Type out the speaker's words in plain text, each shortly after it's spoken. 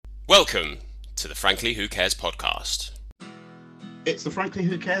Welcome to the Frankly Who Cares podcast. It's the Frankly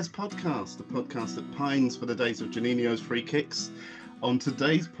Who Cares podcast, the podcast that pines for the days of Juninho's free kicks. On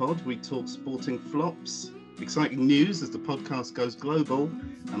today's pod, we talk sporting flops, exciting news as the podcast goes global,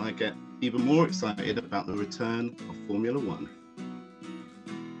 and I get even more excited about the return of Formula One.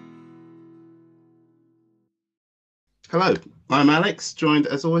 Hello, I'm Alex, joined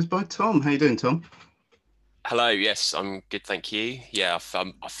as always by Tom. How you doing, Tom? Hello, yes, I'm good, thank you. Yeah,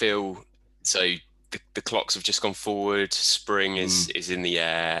 I feel so. The clocks have just gone forward. Spring is in the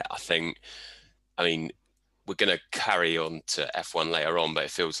air. I mean, we're going to carry on to F1 later on, but it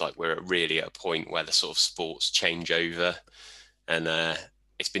feels like we're really at a point where the sort of sports change over, and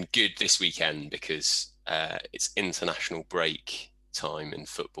it's been good this weekend because it's international break time in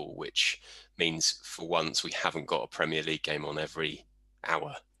football, which means for once we haven't got a Premier League game on every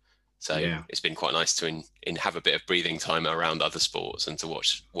hour. So It's been quite nice to have a bit of breathing time around other sports and to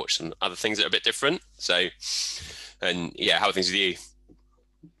watch some other things that are a bit different. So, and yeah, how are things with you?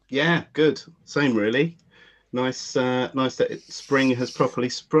 Yeah, good. Same really. Nice that spring has properly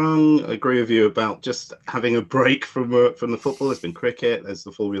sprung. I agree with you about just having a break from the football. There's been cricket. There's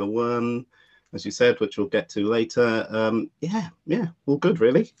the Formula One, as you said, which we'll get to later. All good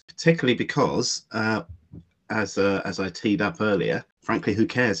really. Particularly because as I teed up earlier, Frankly Who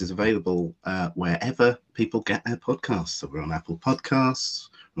Cares is available wherever people get their podcasts. So we're on Apple Podcasts,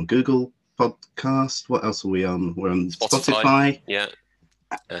 on Google Podcasts. What else are we on? We're on Spotify. Yeah.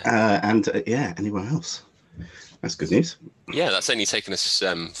 And anywhere else. That's good news. Yeah, that's only taken us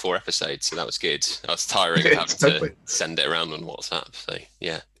 4 episodes, so that was good. I was tiring of having to send it around on WhatsApp. So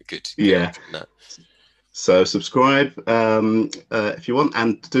yeah, good. Yeah. So subscribe if you want,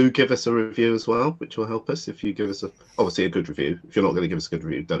 and do give us a review as well, which will help us. If you give us obviously a good review. If you're not going to give us a good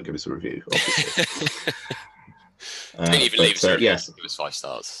review, don't give us a review. Don't even leave us a review. Yes. Give us 5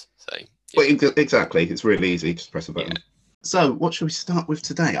 stars. So yeah. Well, exactly. It's really easy. Just press a button. Yeah. So what should we start with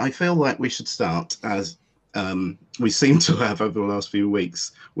today? I feel like we should start as we seem to have over the last few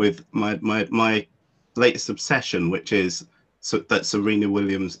weeks with my latest obsession, which is that Serena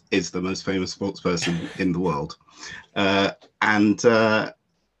Williams is the most famous sports person in the world.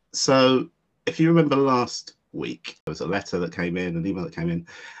 So if you remember last week, there was a letter that came in, an email that came in,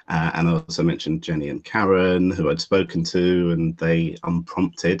 and I also mentioned Jenny and Karen, who I'd spoken to, and they,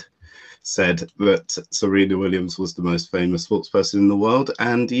 unprompted, said that Serena Williams was the most famous sports person in the world.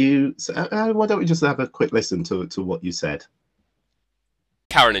 And you, why don't we just have a quick listen to what you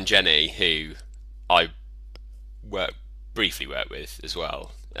Karen and Jenny, who I briefly worked with as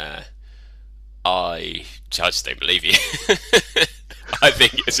well. I just don't believe you. I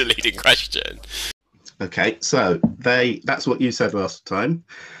think it's a leading question. Okay, so that's what you said last time.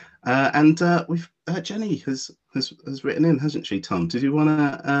 And we've Jenny has written in, hasn't she, Tom? Did you want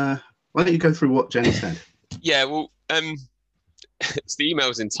to... why don't you go through what Jenny said? Yeah, well, so the email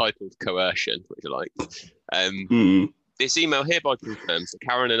is entitled Coercion, which I like. This email hereby confirms that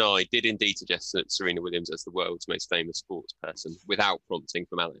Karen and I did indeed suggest that Serena Williams as the world's most famous sports person without prompting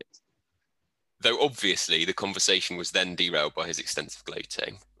from Alex. Though obviously the conversation was then derailed by his extensive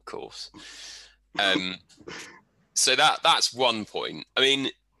gloating, of course. So that's one point. I mean,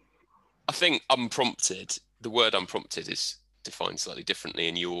 I think unprompted, the word unprompted is defined slightly differently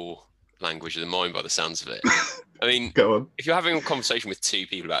in your language than mine by the sounds of it. I mean, go on. If you're having a conversation with 2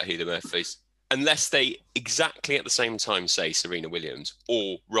 people about who the most famous, unless they exactly at the same time say Serena Williams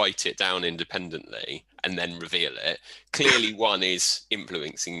or write it down independently and then reveal it, clearly one is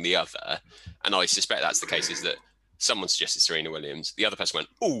influencing the other. And I suspect that's the case, is that someone suggested Serena Williams, the other person went,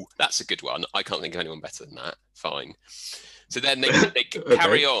 oh, that's a good one. I can't think of anyone better than that. Fine. So then they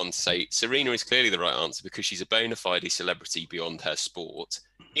carry on to say Serena is clearly the right answer because she's a bona fide celebrity beyond her sport,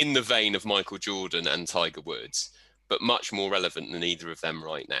 in the vein of Michael Jordan and Tiger Woods, but much more relevant than either of them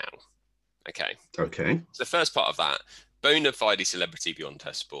right now. Okay. So the first part of that, bona fide celebrity beyond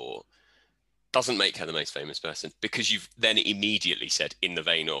her sport, doesn't make her the most famous person because you've then immediately said in the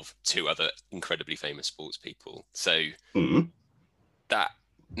vein of 2 other incredibly famous sports people. So that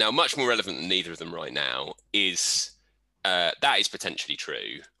now much more relevant than neither of them right now is that is potentially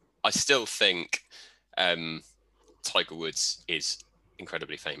true. I still think Tiger Woods is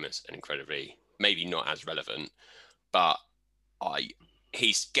incredibly famous and incredibly maybe not as relevant, but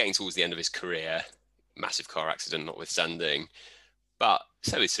he's getting towards the end of his career, massive car accident notwithstanding, but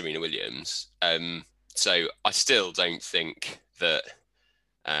so is Serena Williams. So I still don't think that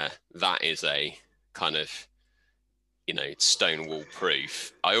that is a kind of, stonewall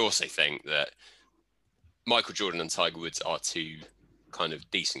proof. I also think that Michael Jordan and Tiger Woods are 2 kind of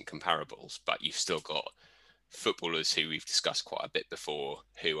decent comparables, but you've still got footballers who we've discussed quite a bit before,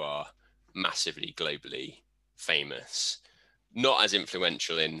 who are massively globally famous, not as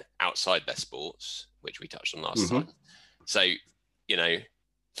influential in outside their sports, which we touched on last time. So, you know,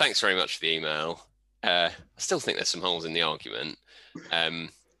 thanks very much for the email. I still think there's some holes in the argument,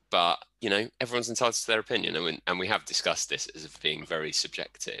 but you know, everyone's entitled to their opinion, and we have discussed this as being very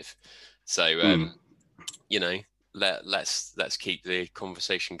subjective. So, you know, let's keep the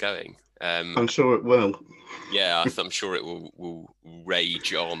conversation going. I'm sure it will. Yeah, I'm sure it will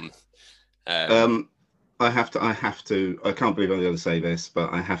rage on. I have to. I can't believe I'm going to say this,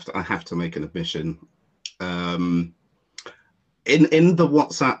 but I have to make an admission. In the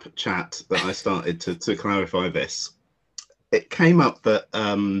WhatsApp chat that I started to clarify this, it came up that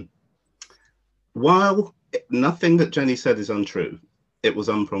while nothing that Jenny said is untrue, it was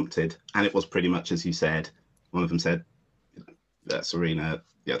unprompted, and it was pretty much as you said. One of them said, Serena.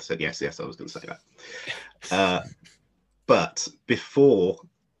 The other said, yes, I was going to say that. But before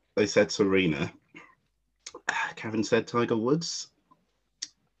they said Serena, Kevin said Tiger Woods.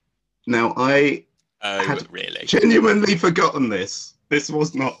 Now, I had really genuinely forgotten this. This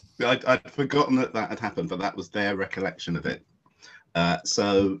was not, I'd forgotten that had happened, but that was their recollection of it.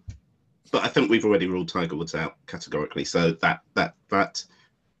 But I think we've already ruled Tiger Woods out categorically. So that,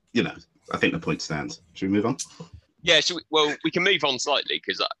 you know, I think the point stands. Should we move on? Yeah, we can move on slightly,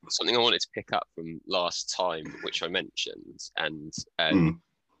 because something I wanted to pick up from last time, which I mentioned, and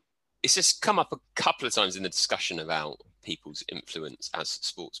it's just come up a couple of times in the discussion about people's influence as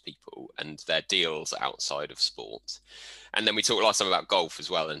sports people and their deals outside of sport. And then we talked last time about golf as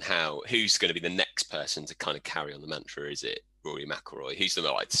well, and who's going to be the next person to kind of carry on the mantra. Is it Rory McIlroy? Who's the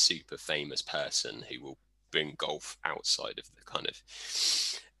like super famous person who will bring golf outside of the kind of...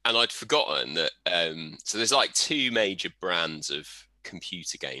 And I'd forgotten that, so there's like two major brands of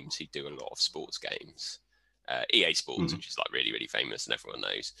computer games who do a lot of sports games. EA Sports, which is like really, really famous and everyone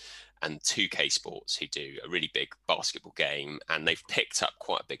knows, and 2K Sports, who do a really big basketball game, and they've picked up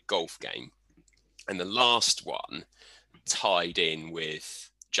quite a big golf game. And the last one tied in with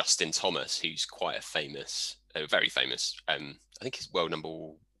Justin Thomas, who's quite very famous. I think he's world number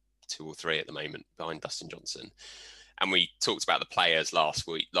 2 or 3 at the moment, behind Dustin Johnson. And we talked about the players last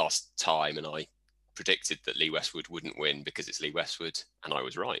time, and I predicted that Lee Westwood wouldn't win because it's Lee Westwood, and I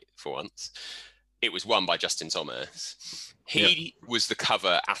was right for once. It was won by Justin Thomas. He was the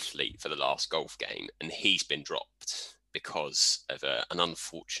cover athlete for the last golf game, and he's been dropped because of an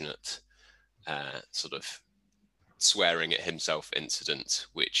unfortunate sort of swearing at himself incident,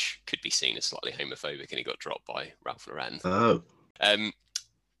 which could be seen as slightly homophobic, and he got dropped by Ralph Lauren. Oh.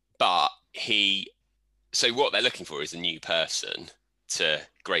 But so what they're looking for is a new person to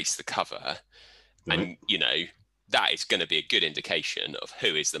grace the cover. Right. And, you know, that is going to be a good indication of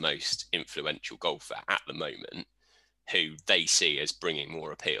who is the most influential golfer at the moment, who they see as bringing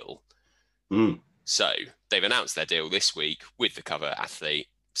more appeal. So they've announced their deal this week with the cover athlete,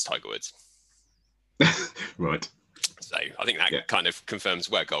 it's Tiger Woods. Right. So I think that kind of confirms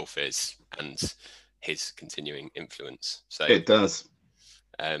where golf is and his continuing influence. So it does.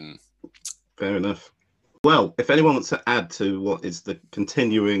 Fair enough. Well, if anyone wants to add to what is the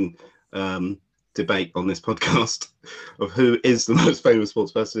continuing debate on this podcast of who is the most famous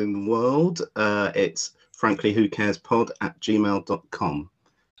sports person in the world, it's franklywhocarespod@gmail.com.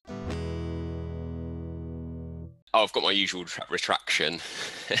 I've got my usual retraction.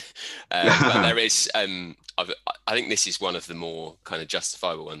 But there is, I think this is one of the more kind of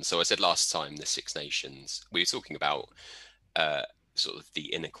justifiable ones. So I said last time, the Six Nations, we were talking about sort of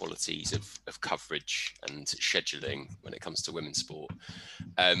the inequalities of coverage and scheduling when it comes to women's sport.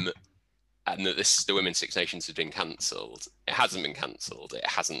 And that the Women's Six Nations had been cancelled. It hasn't been cancelled. It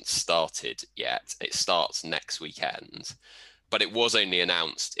hasn't started yet. It starts next weekend. But it was only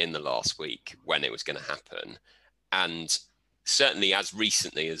announced in the last week when it was going to happen. And certainly as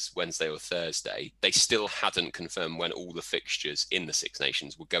recently as Wednesday or Thursday, they still hadn't confirmed when all the fixtures in the Six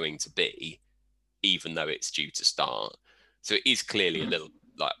Nations were going to be, even though it's due to start. So it is clearly a little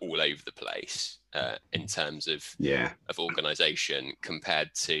like all over the place in terms of organisation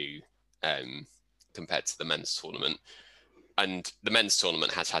compared to the men's tournament. And the men's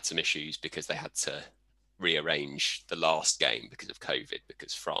tournament has had some issues because they had to rearrange the last game because of COVID,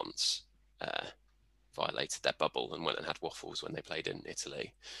 because France violated their bubble and went and had waffles when they played in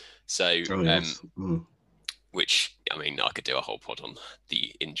Italy. So, which, I mean, I could do a whole pod on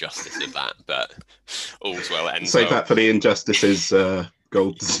the injustice of that, but all's well ends well. Save that for the injustices,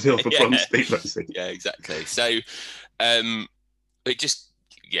 gold, silver, bronze, basically. Yeah, exactly. So it just,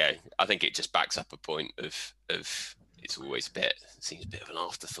 I think it just backs up a point of it's always seems a bit of an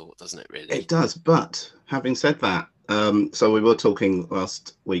afterthought, doesn't it? Really, It does. But having said that, so we were talking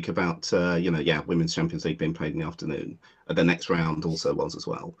last week about Women's Champions League being played in the afternoon. The next round also was as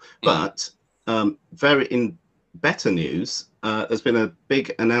well. But very in better news, there's been a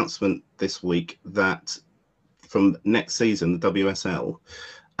big announcement this week that from next season, the WSL,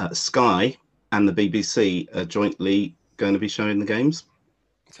 Sky and the BBC are jointly going to be showing the games.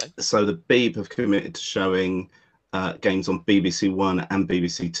 Okay. So the Beeb have committed to showing games on BBC One and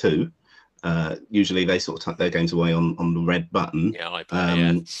BBC Two. Usually they sort of tuck their games away on the red button. Yeah,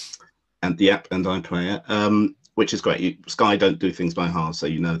 iPlayer, and the app and iPlayer, which is great. Sky don't do things by half, so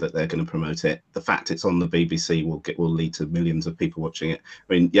you know that they're going to promote it. The fact it's on the BBC will lead to millions of people watching it.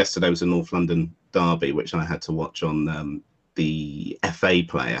 I mean, yesterday was a North London derby, which I had to watch on the FA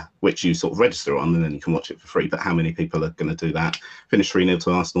player, which you sort of register on and then you can watch it for free. But how many people are going to do that? Finished 3-0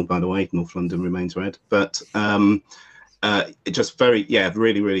 to Arsenal, by the way. North London remains red. But it just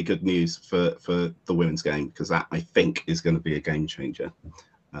really, really good news for the women's game, because that, I think, is going to be a game changer.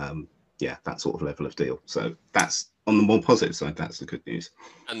 That sort of level of deal. So that's on the more positive side. That's the good news.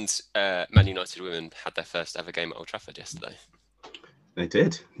 And Man United women had their first ever game at Old Trafford yesterday. They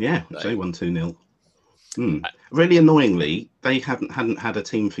did, yeah. They won 2-0. Really annoyingly, they hadn't had a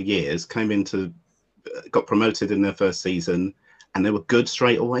team for years. Got promoted in their first season, and they were good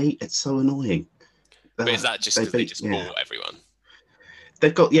straight away. It's so annoying. But is that just because they just bought everyone?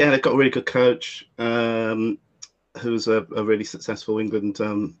 They've got a really good coach, who's a really successful England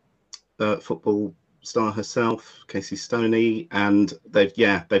football star herself, Casey Stoney, and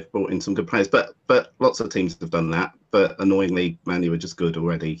they've brought in some good players. But lots of teams have done that. But annoyingly, Man U are just good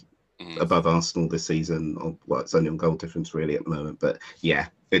already, above Arsenal this season. It's only on goal difference really at the moment. But yeah,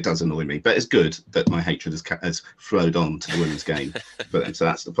 it does annoy me. But it's good that my hatred has flowed on to the women's game for them. So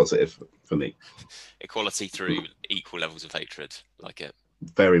that's the positive for me. Equality through equal levels of hatred, like it.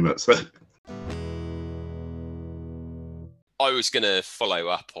 Very much so. I was going to follow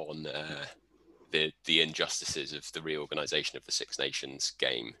up on the injustices of the reorganisation of the Six Nations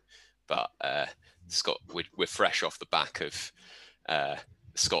game, but Scott, we're fresh off the back of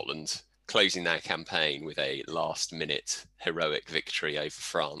Scotland closing their campaign with a last-minute heroic victory over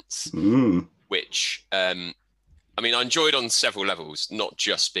France, which I enjoyed on several levels, not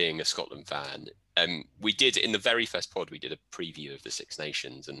just being a Scotland fan. We did, in the very first pod, we did a preview of the Six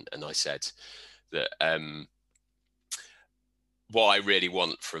Nations, and I said that what I really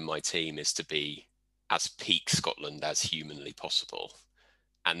want from my team is to be as peak Scotland as humanly possible.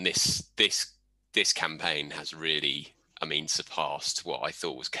 And this campaign has really, surpassed what I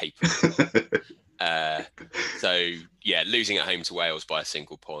thought was capable. So yeah, losing at home to Wales by a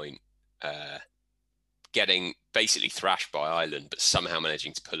single point, getting basically thrashed by Ireland, but somehow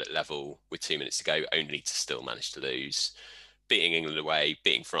managing to pull it level with 2 minutes to go, only to still manage to lose, beating England away,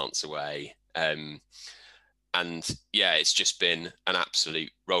 beating France away. And yeah, it's just been an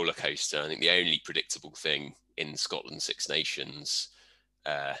absolute roller coaster. I think the only predictable thing in Scotland's Six Nations,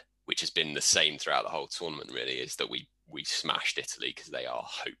 which has been the same throughout the whole tournament, really, is that we smashed Italy because they are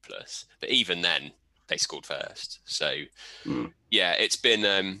hopeless. But even then, they scored first. So yeah, it's been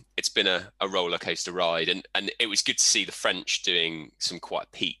a roller coaster ride, and it was good to see the French doing some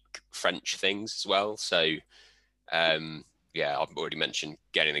quite peak French things as well. So I've already mentioned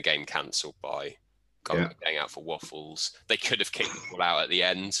getting the game cancelled by going out for waffles. They could have kicked the ball out at the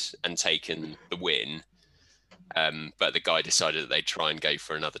end and taken the win, but the guy decided that they'd try and go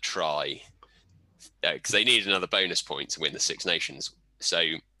for another try because they needed another bonus point to win the Six Nations. So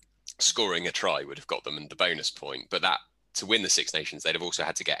scoring a try would have got them the bonus point, but that to win the Six Nations, they'd have also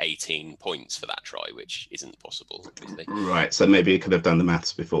had to get 18 points for that try, which isn't possible, obviously. Right, so maybe he could have done the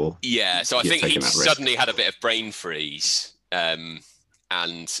maths before. Yeah, so I think he suddenly had a bit of brain freeze, and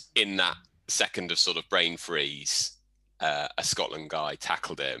in that second of sort of brain freeze, a Scotland guy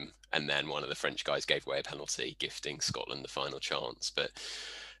tackled him, and then one of the French guys gave away a penalty, gifting Scotland the final chance. But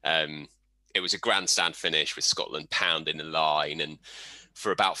it was a grandstand finish with Scotland pounding the line, and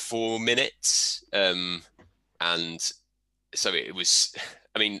for about 4 minutes. And so it was,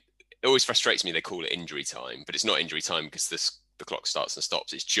 it always frustrates me they call it injury time, but it's not injury time because the clock starts and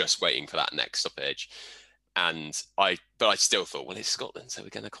stops. It's just waiting for that next stoppage. But I still thought, well, it's Scotland, so we're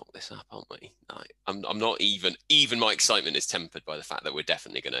going to cock this up, aren't we? I'm not even my excitement is tempered by the fact that we're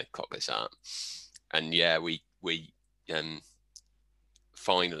definitely going to cock this up. And yeah, we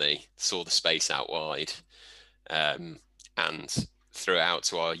finally saw the space out wide, and threw it out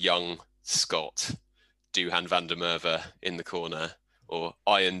to our young Scot, Duhan van der Merwe, in the corner, or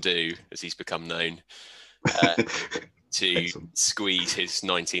Iron Do, as he's become known, to squeeze his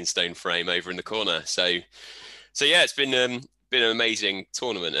 19-stone frame over in the corner. So So yeah, it's been an amazing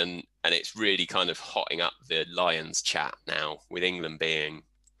tournament, and it's really kind of hotting up the Lions chat now, with England being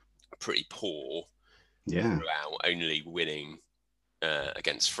pretty poor throughout, only winning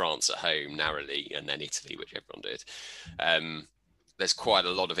against France at home narrowly, and then Italy, which everyone did. There's quite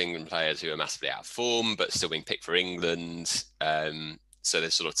a lot of England players who are massively out of form, but still being picked for England. So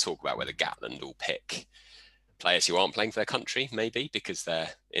there's sort of talk about whether Gatland will pick players who aren't playing for their country, maybe because they're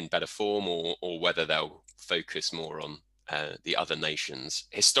in better form, or whether they'll focus more on the other nations.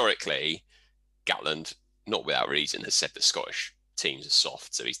 Historically, Gatland, not without reason, has said the Scottish teams are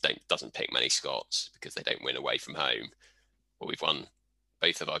soft, so he doesn't pick many Scots because they don't win away from home. Well, we've won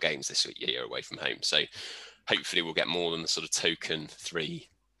both of our games this year away from home, so hopefully we'll get more than the sort of token 3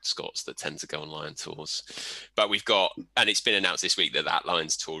 Scots that tend to go on Lion tours. But we've got, and it's been announced this week that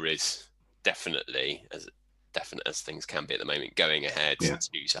Lions tour is definitely, as definite as things can be at the moment, going ahead to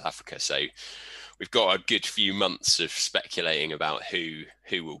South Africa. So we've got a good few months of speculating about who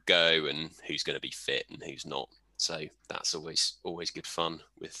will go and who's going to be fit and who's not. So that's always good fun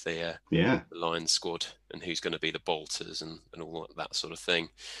with the Lions squad, and who's going to be the bolters and all that sort of thing.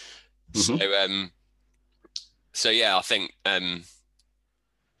 Mm-hmm. So yeah, I think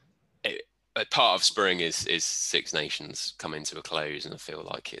part of spring is Six Nations coming to a close, and I feel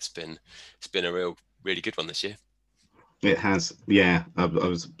like it's been a really good one this year. It has, yeah. I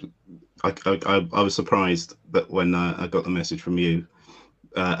was surprised that when I got the message from you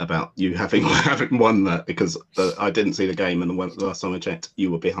about you having won that, because I didn't see the game, and the last time I checked,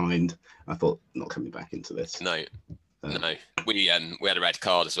 you were behind. I thought, not coming back into this. No. We had a red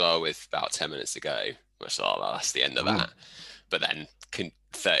card as well with about 10 minutes to go. I thought, well, that's the end of that. But then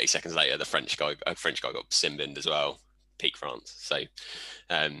 30 seconds later, a French guy got sin-binned as well. Peak France. So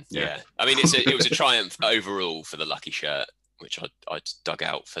I mean, it was a triumph overall for the lucky shirt, which I dug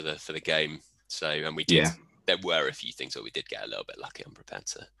out for the game. So, and we did. There were a few things that we did get a little bit lucky. I'm prepared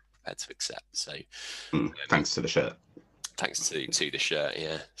to accept. So, thanks to the shirt. Thanks to the shirt.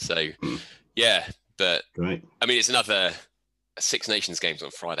 Yeah. So, yeah. But great. I mean, it's another Six Nations games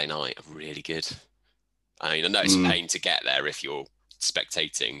on Friday night are really good. I mean, I know it's a pain to get there if you're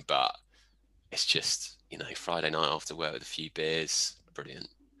spectating, but it's just, Friday night after work with a few beers, brilliant.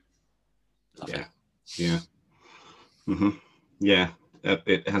 Love it. Yeah. Mm-hmm. Yeah.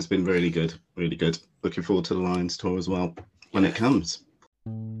 It has been really good. Really good. Looking forward to the Lions tour as well when it comes.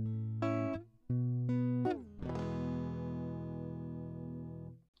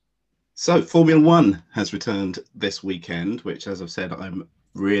 So Formula One has returned this weekend, which, as I've said, I'm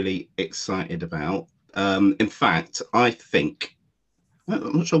really excited about. In fact, I think,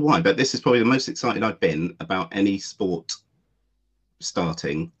 I'm not sure why, but this is probably the most excited I've been about any sport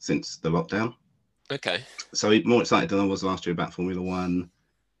starting since the lockdown. Okay. So more excited than I was last year about Formula One.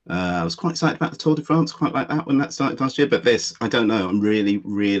 I was quite excited about the Tour de France, quite like that when that started last year. But this, I don't know. I'm really,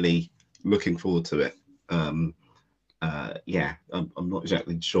 really looking forward to it. I'm not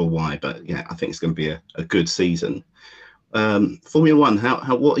exactly sure why, but yeah, I think it's going to be a good season. Formula One,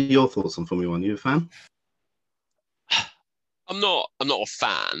 what are your thoughts on Formula One? Are you a fan? I'm not a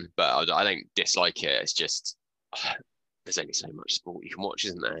fan, but I don't dislike it. It's just there's only so much sport you can watch,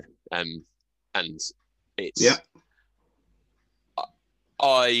 isn't there? And it's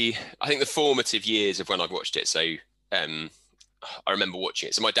I think the formative years of when I've watched it. So I remember watching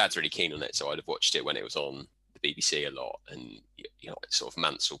it. So my dad's really keen on it, so I'd have watched it when it was on the BBC a lot, and sort of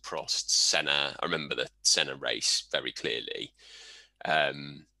Mansell, Prost, Senna. I remember the Senna race very clearly,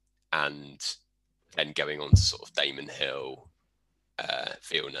 and then going on to sort of Damon Hill,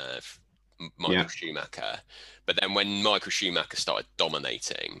 Villeneuve, Michael Schumacher. But then when Michael Schumacher started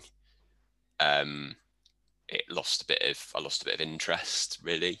dominating, I lost a bit of interest,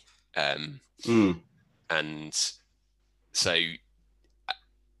 really. And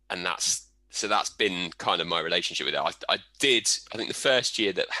that's been kind of my relationship with it. I think the first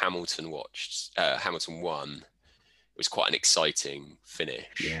year that Hamilton won, it was quite an exciting finish.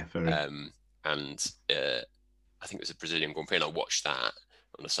 Yeah, very. And I think it was a Brazilian Grand Prix, and I watched that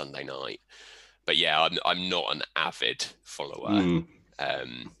on a Sunday night. But yeah, I'm not an avid follower.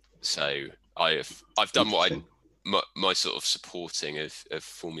 So I've done what my sort of supporting of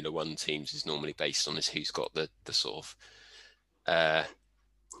Formula One teams is normally based on who's got the sort of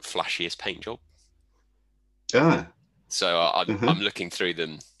flashiest paint job. So I'm looking through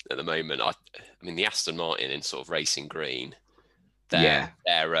them at the moment. I mean, the Aston Martin in sort of racing green, their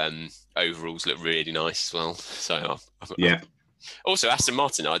overalls look really nice as well. So also Aston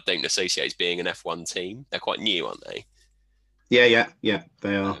Martin, I don't associate as being an F1 team. They're quite new, aren't they? Yeah,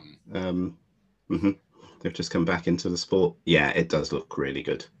 they are. They've just come back into the sport. Yeah, it does look really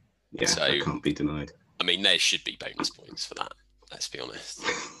good. Yeah, so, that can't be denied. I mean, there should be bonus points for that. Let's be honest.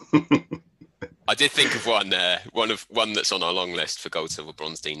 I did think of one that's on our long list for gold, silver,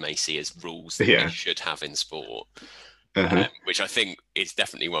 bronze, Dean Macy as rules that we should have in sport, which I think is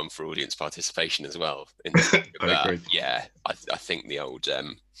definitely one for audience participation as well. I agree. Yeah, I think the old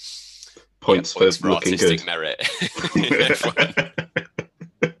points for looking artistic good. merit.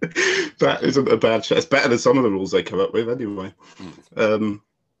 That isn't a bad shot. It's better than some of the rules they come up with anyway.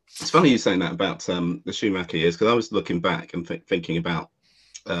 It's funny you saying that about the Schumacher years, because I was looking back and thinking about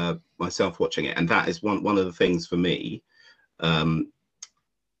myself watching it, and that is one of the things for me,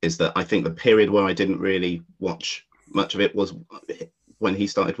 is that I think the period where I didn't really watch much of it was when he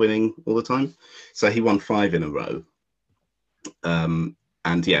started winning all the time. So he won 5 in a row,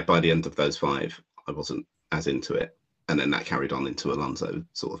 and yeah, by the end of those 5 I wasn't as into it, and then that carried on into Alonso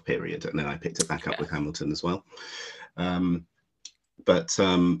sort of period, and then I picked it back up with Hamilton as well. But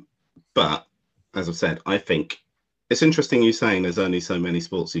as I've said, I think it's interesting you saying there's only so many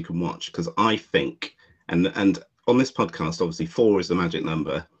sports you can watch, because I think, and on this podcast, obviously 4 is the magic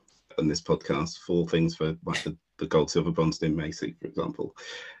number on this podcast, 4 things for like the gold, silver, bronze, Dean Macy, for example.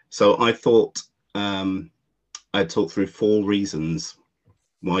 So I thought I'd talk through 4 reasons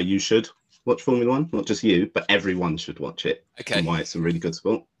why you should watch Formula One, not just you, but everyone should watch it. Okay. And why it's a really good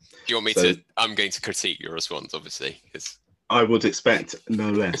sport. Do you want me to? I'm going to critique your response, obviously, because I would expect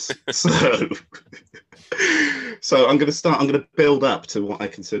no less. So I'm going to build up to what I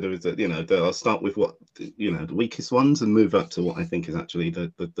consider is that, I'll start with what, the weakest ones and move up to what I think is actually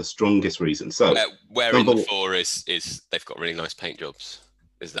the strongest reason. So where in the 4 is they've got really nice paint jobs.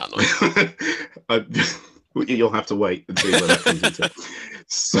 Is that not? You'll have to wait and see where that comes into.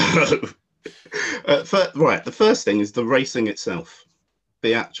 So, the first thing is the racing itself,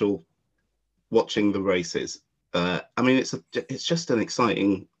 the actual watching the races. I mean, it's just an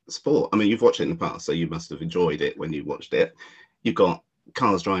exciting sport. I mean, you've watched it in the past, so you must have enjoyed it when you watched it. You've got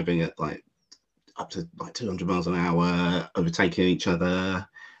cars driving at like up to like 200 miles an hour, overtaking each other.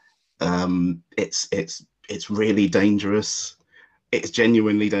 It's really dangerous. It's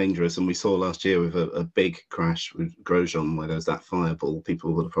genuinely dangerous, and we saw last year with a big crash with Grosjean where there was that fireball.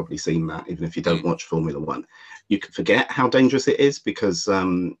 People would have probably seen that, even if you don't watch Formula One. You can forget how dangerous it is because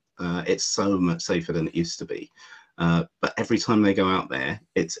it's so much safer than it used to be. But every time they go out there,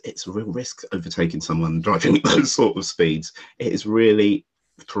 it's a real risk overtaking someone driving at those sort of speeds. It is really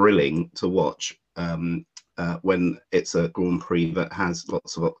thrilling to watch when it's a Grand Prix that has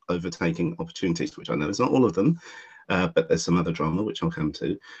lots of overtaking opportunities, which I know is not all of them. But there's some other drama, which I'll come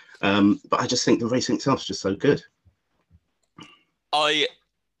to. But I just think the racing itself is just so good. I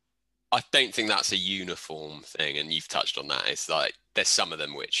don't think that's a uniform thing, and you've touched on that. It's like there's some of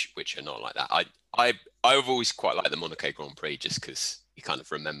them which are not like that. I've always quite liked the Monaco Grand Prix just because you kind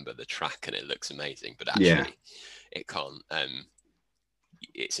of remember the track and it looks amazing, but actually it can't.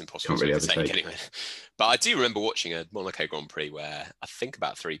 It's impossible to overtake anyway. But I do remember watching a Monaco Grand Prix where I think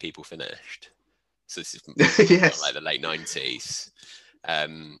about 3 people finished. So this is like the late 90s.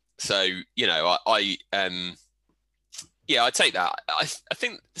 So, I take that. I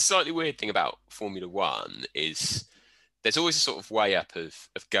think the slightly weird thing about Formula One is there's always a sort of way up of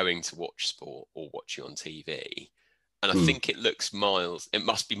going to watch sport or watching on TV. And I think it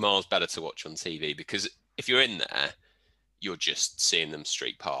must be miles better to watch on TV, because if you're in there, you're just seeing them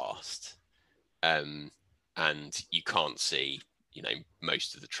streak past. And you can't see,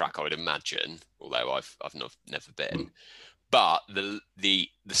 most of the track, I would imagine, although I've never been. But the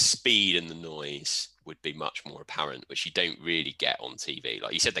speed and the noise would be much more apparent, which you don't really get on TV.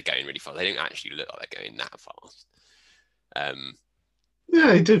 Like you said, they're going really fast. They don't actually look like they're going that fast. Yeah,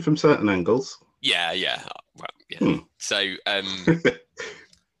 they do from certain angles. Yeah. Well, yeah. So,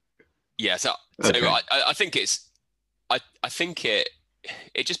 okay. I think I think it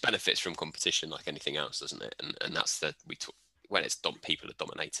just benefits from competition like anything else, doesn't it? And that's when people are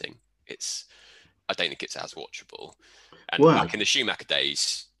dominating, I don't think it's as watchable. And back in the Schumacher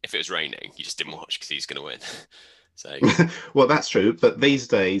days, if it was raining, you just didn't watch because he was going to win. So, well, that's true. But these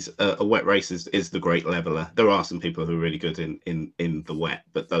days, a wet race is the great leveler. There are some people who are really good in the wet,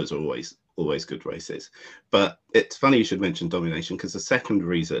 but those are always good races. But it's funny you should mention domination, because the second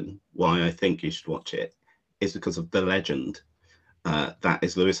reason why I think you should watch it is because of the legend that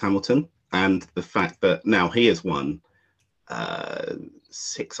is Lewis Hamilton, and the fact that now he has won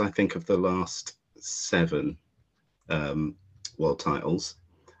 6, I think, of the last 7 world titles,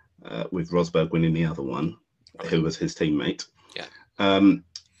 with Rosberg winning the other one, who was his teammate. Yeah.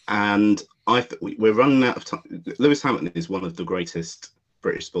 And we're running out of time. Lewis Hamilton is one of the greatest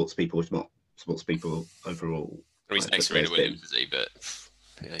British sports people, if not sports people overall. He's next to Serena Williams, is he? But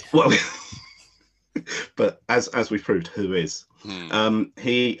well, but as we've proved, who is? Hmm.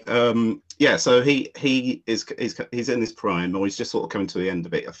 So he's in his prime, or he's just sort of coming to the end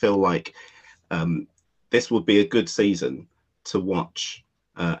of it. I feel like this would be a good season to watch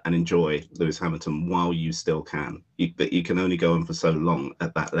and enjoy Lewis Hamilton while you still can. But you can only go on for so long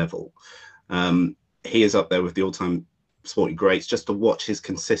at that level. He is up there with the all-time sporting greats, just to watch his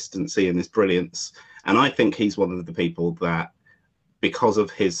consistency and his brilliance. And I think he's one of the people that, because of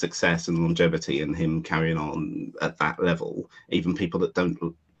his success and longevity and him carrying on at that level, even people that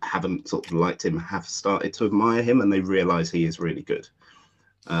haven't sort of liked him have started to admire him, and they realize he is really good.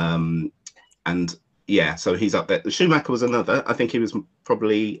 And yeah, so he's up there. Schumacher was another. I think he was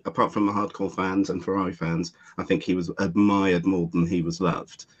probably, apart from the hardcore fans and Ferrari fans, I think he was admired more than he was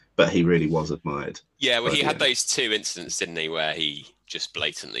loved. But he really was admired. Yeah, well, he had those 2 incidents, didn't he, where he just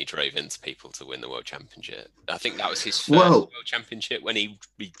blatantly drove into people to win the World Championship. I think that was his first World Championship, when he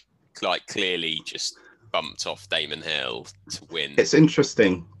like clearly just bumped off Damon Hill to win. It's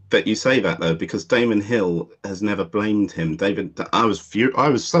interesting that you say that, though, because Damon Hill has never blamed him. I was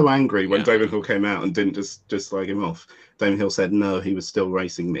so angry when Damon Hill came out and didn't just slag him off. Damon Hill said no, he was still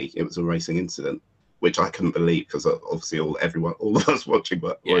racing me. It was a racing incident, which I couldn't believe, because obviously all of us watching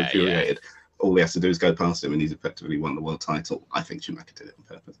were infuriated. Yeah. All he has to do is go past him, and he's effectively won the world title. I think Schumacher did it on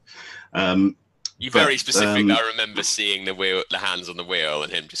purpose. You're very specific. I remember seeing the hands on the wheel,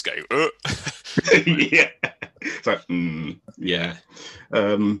 and him just going, yeah. It's like, yeah.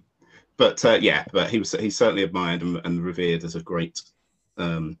 But he's certainly admired and revered as a great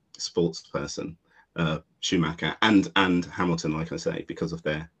sports person, Schumacher and Hamilton, like I say, because of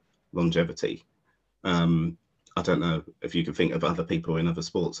their longevity. I don't know if you can think of other people in other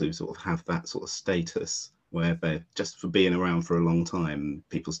sports who sort of have that sort of status, where they're just, for being around for a long time,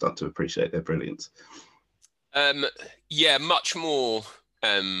 people start to appreciate their brilliance. Yeah, much more.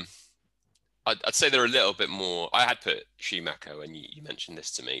 I'd say they're a little bit more. I had put Schumacher when you mentioned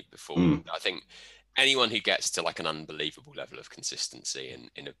this to me before. I think anyone who gets to like an unbelievable level of consistency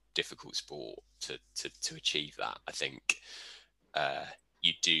in a difficult sport to achieve that, I think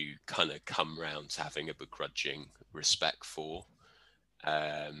you do kind of come round to having a begrudging respect for.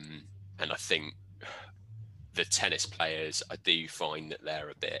 And I think the tennis players, I do find that they're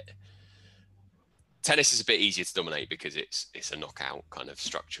a bit... Tennis is a bit easier to dominate because it's a knockout kind of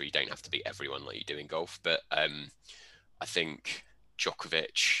structure. You don't have to beat everyone like you do in golf. But I think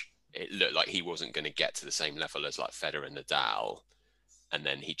Djokovic, it looked like he wasn't going to get to the same level as like Federer and Nadal. And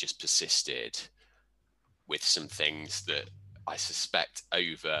then he just persisted with some things that I suspect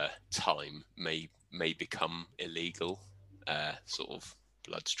over time may become illegal, sort of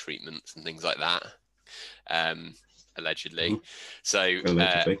blood treatments and things like that, allegedly. So,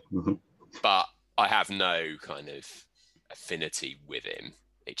 but I have no kind of affinity with him.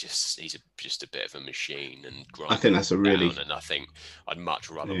 He's just a bit of a machine, and I think that's a really. And I think I'd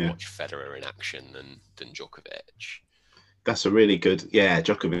much rather watch Federer in action than Djokovic. That's a really good. Yeah,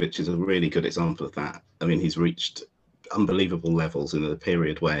 Djokovic is a really good example of that. I mean, he's reached unbelievable levels in a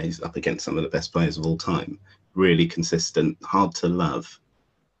period where he's up against some of the best players of all time. Really consistent, hard to love,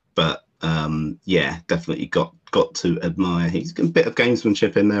 but definitely got to admire. He's got a bit of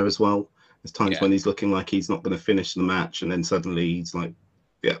gamesmanship in there as well. There's times when he's looking like he's not going to finish the match, and then suddenly he's like,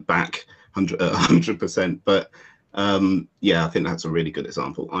 back 100%. But I think that's a really good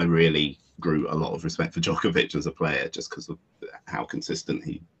example. I really grew a lot of respect for Djokovic as a player just because of how consistent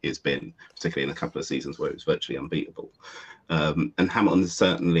he has been, particularly in a couple of seasons where it was virtually unbeatable. And Hamilton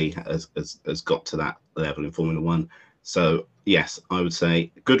certainly has got to that level in Formula One. So yes, I would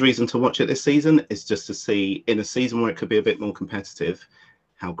say good reason to watch it this season is just to see, in a season where it could be a bit more competitive,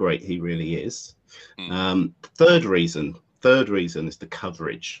 how great he really is. Third reason is the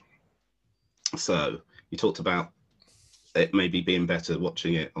coverage. So you talked about it maybe being better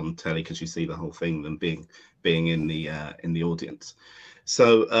watching it on telly because you see the whole thing than being in the audience.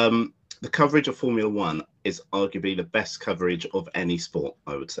 So the coverage of Formula One is arguably the best coverage of any sport,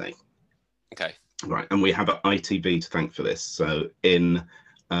 I would say. Okay. Right, and we have ITV to thank for this. So in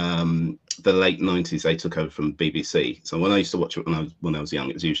the late 90s, they took over from BBC. So when I used to watch it when I was young,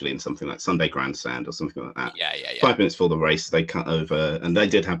 it was usually in something like Sunday Grandstand or something like that. Yeah. 5 minutes before the race, they cut over, and they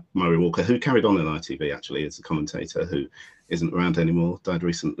did have Murray Walker, who carried on in ITV actually as a commentator, who isn't around anymore, died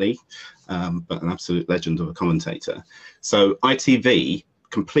recently, but an absolute legend of a commentator. So ITV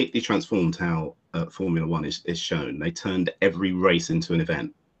completely transformed how Formula One is shown. They turned every race into an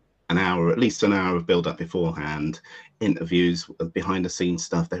event. At least an hour of build-up beforehand, interviews, behind the scenes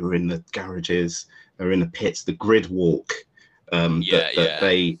stuff. They were in the garages, they were in the pits, the grid walk that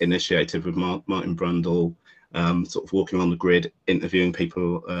they initiated with Martin Brundle. sort of walking on the grid, interviewing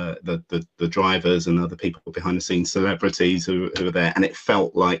people, the drivers and other people behind the scenes, celebrities who were there, and it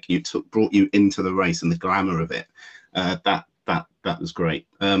felt like brought you into the race and the glamour of it. That was great.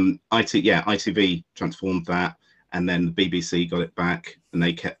 ITV transformed that, and then the BBC got it back, and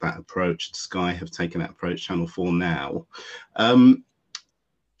they kept that approach. Sky have taken that approach. Channel 4 now.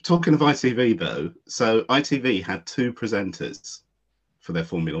 Talking of ITV though, so ITV had 2 presenters for their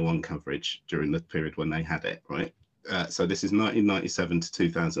Formula One coverage during the period when they had it, right? So this is 1997 to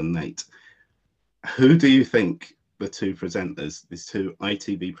 2008. Who do you think the 2 presenters, these 2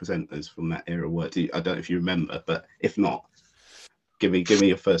 ITV presenters from that era were? I don't know if you remember, but if not, give me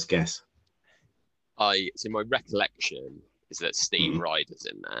your first guess. So my recollection is that Steve Ryder's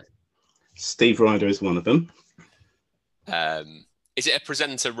in there. Steve Ryder is one of them. Is it a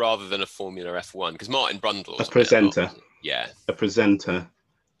presenter rather than a Formula F1? Because Martin Brundle's a presenter. Yeah. A presenter,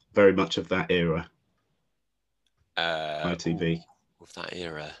 very much of that era. ITV. Of that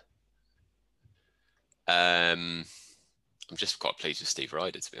era. I'm just quite pleased with Steve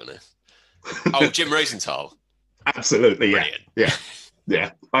Ryder, to be honest. Oh, Jim Rosenthal. Absolutely, Brilliant.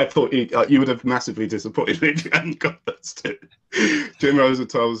 Yeah. I thought you would have massively disappointed me if you hadn't got those 2. Jim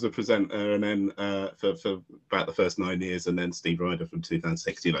Rosenthal was the presenter, and then for about the first 9 years, and then Steve Ryder from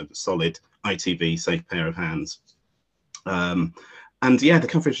 2006. Solid ITV, safe pair of hands. And yeah, the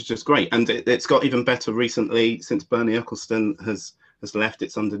coverage is just great, and it's got even better recently since Bernie Ecclestone has left.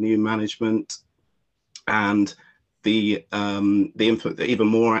 It's under new management, and the info, even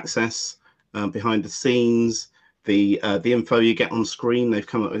more access behind the scenes. The info you get on screen, they've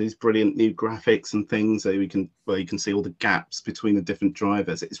come up with these brilliant new graphics and things where you can see all the gaps between the different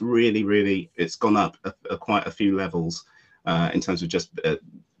drivers. It's really it's gone up quite a few levels in terms of just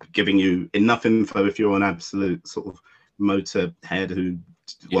giving you enough info if you're an absolute sort of motor head who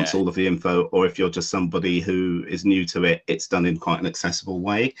wants all of the info, or if you're just somebody who is new to it, it's done in quite an accessible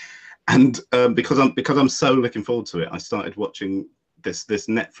way. And because I'm so looking forward to it, I started watching this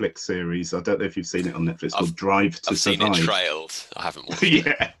Netflix series. I don't know if you've seen it on Netflix, called Drive to Survive. I've seen it trailed. I haven't watched it.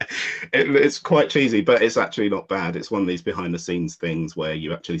 Yeah, it's quite cheesy, but it's actually not bad. It's one of these behind the scenes things where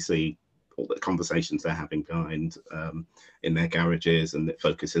you actually see all the conversations they're having behind in their garages, and it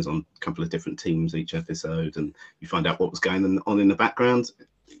focuses on a couple of different teams each episode, and you find out what was going on in the background.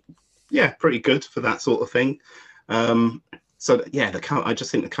 Yeah, pretty good for that sort of thing. So yeah, I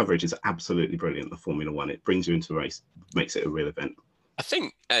just think the coverage is absolutely brilliant. The Formula One, it brings you into the race, makes it a real event. I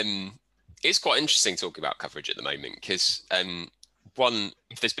think it's quite interesting talking about coverage at the moment, because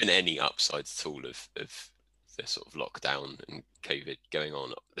if there's been any upsides at all of the sort of lockdown and COVID going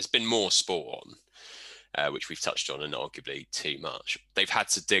on, there's been more sport on, which we've touched on, and arguably too much. They've had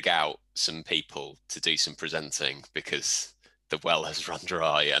to dig out some people to do some presenting because the well has run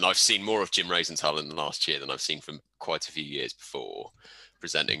dry. And I've seen more of Jim Rosenthal in the last year than I've seen from quite a few years before,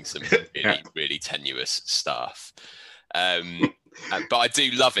 presenting some really tenuous stuff. But I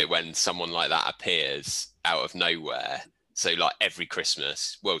do love it when someone like that appears out of nowhere. So like every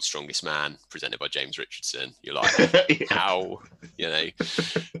Christmas, World's Strongest Man, presented by James Richardson. You're like, how,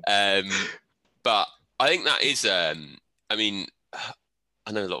 but I think that is, I mean,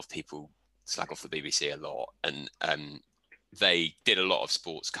 I know a lot of people slag off the BBC a lot, and they did a lot of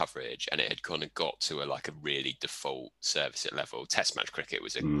sports coverage, and it had kind of got to a really default service at level. Test match cricket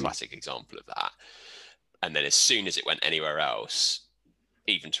was a classic example of that. And then as soon as it went anywhere else,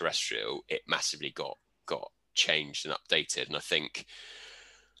 even terrestrial, it massively got changed and updated. And I think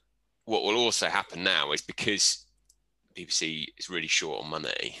what will also happen now is, because BBC is really short on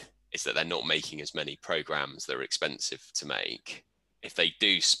money, is that they're not making as many programs that are expensive to make. If they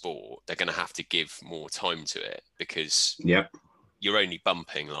do sport, they're going to have to give more time to it, because you're only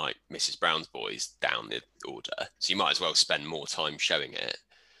bumping like Mrs. Brown's Boys down the order. So you might as well spend more time showing it.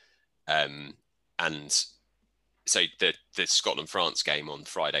 And so the Scotland-France game on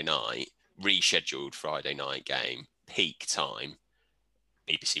Friday night, rescheduled Friday night game, peak time,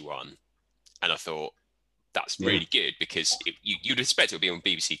 BBC One. And I thought that's really good, because you'd expect it would be on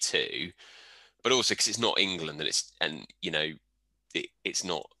BBC Two, but also because it's not England, and it's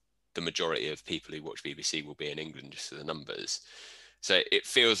not the majority of people who watch BBC will be in England just for the numbers. So it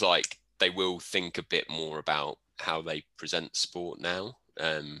feels like they will think a bit more about how they present sport now.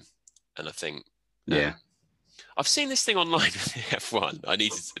 And I think, I've seen this thing online with F1.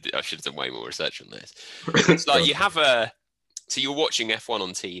 I should have done way more research on this. It's like so you're watching F1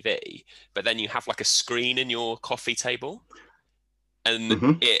 on TV, but then you have like a screen in your coffee table,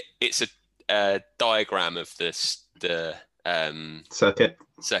 and it's a diagram of the circuit,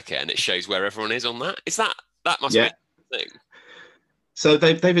 and it shows where everyone is on that. Is that must be a thing? So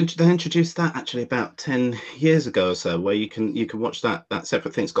they introduced that actually about 10 years ago or so, where you can watch that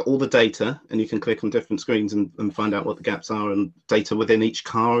separate thing. It's got all the data, and you can click on different screens and find out what the gaps are, and data within each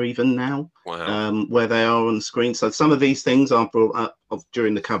car even now, Wow. where they are on the screen. So some of these things are brought up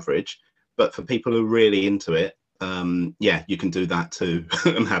during the coverage, but for people who are really into it, yeah, you can do that too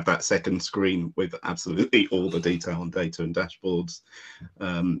and have that second screen with absolutely all the detail and data and dashboards.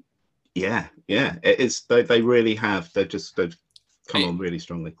 Yeah, yeah, it is. They really have. They've come on really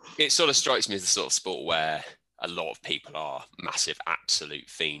strongly. It sort of strikes me as the sort of sport where a lot of people are massive, absolute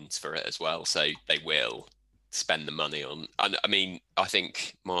fiends for it as well. So they will spend the money on. And I mean, I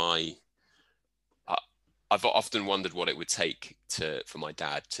think I've often wondered what it would take for my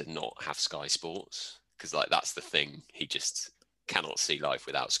dad to not have Sky Sports, because like that's the thing, he just cannot see life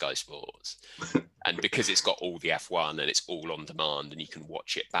without Sky Sports. And because it's got all the F1 and it's all on demand and you can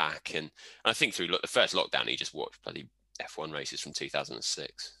watch it back. And I think through the first lockdown, he just watched bloody F1 races from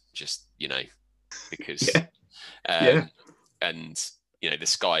 2006, just, because, Yeah. and, the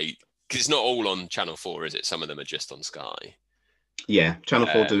Sky, because it's not all on Channel 4, is it? Some of them are just on Sky. Yeah, Channel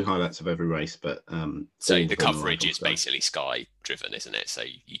 4 do highlights of every race, but so the coverage is basically Sky driven, isn't it? So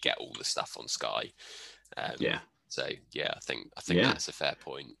you get all the stuff on Sky. Yeah. So yeah, I think Yeah. that's a fair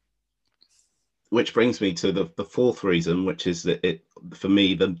point. Which brings me to the fourth reason, which is that it, for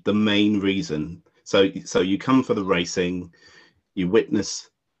me, the main reason. So you come for the racing, you witness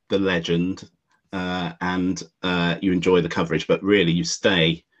the legend, and you enjoy the coverage, but really you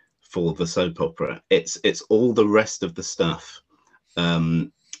stay for the soap opera. It's all the rest of the stuff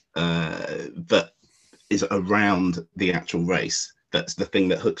that is around the actual race. That's the thing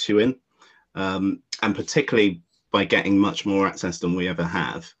that hooks you in, and particularly by getting much more access than we ever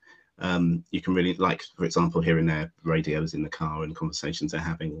have. You can really, like, for example, hearing their radios in the car and conversations they're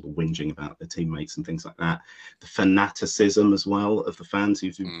having, or the whinging about their teammates and things like that. The fanaticism as well of the fans.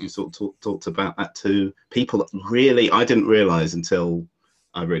 You sort of talked about that too. People really, I didn't realize until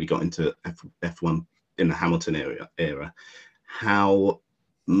I really got into F1 in the Hamilton era, how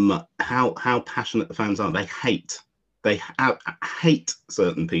passionate the fans are. They hate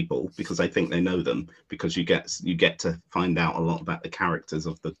certain people because they think they know them, because you get to find out a lot about the characters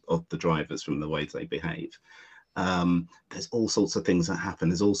of the drivers from the ways they behave. There's all sorts of things that happen.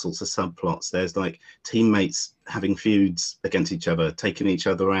 There's all sorts of subplots. There's like teammates having feuds against each other, taking each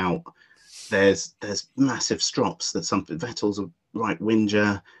other out. There's massive strops that Vettel's a right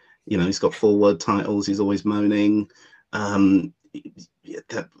whinger. He's got 4 world titles. He's always moaning. The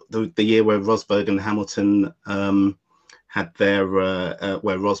year where Rosberg and Hamilton had their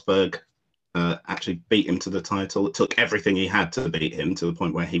where Rosberg actually beat him to the title. It took everything he had to beat him, to the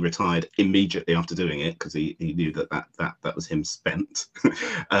point where he retired immediately after doing it, because he knew that was him spent.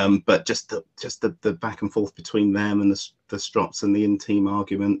 But just the back and forth between them, and the strops and the in-team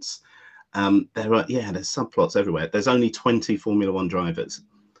arguments. There's subplots everywhere. There's only 20 Formula One drivers.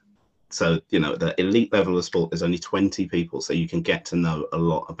 So, the elite level of sport, there's only 20 people, so you can get to know a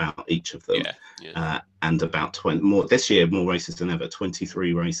lot about each of them. And about 20 more this year, more races than ever.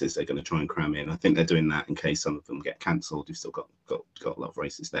 23 races they're going to try and cram in. I think they're doing that in case some of them get cancelled. You've still got a lot of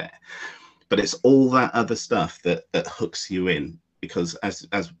races there. But it's all that other stuff that hooks you in, because as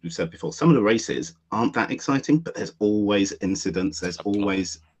we've said before, some of the races aren't that exciting, but there's always incidents. There's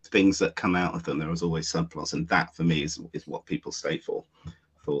always things that come out of them. There is always subplots, and that for me is what people stay for.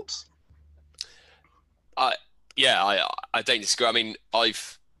 Thoughts? I don't disagree. I mean,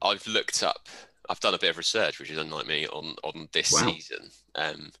 I've looked up, I've done a bit of research, which is unlike me, on this season,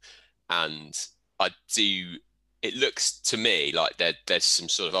 and it looks to me like there's some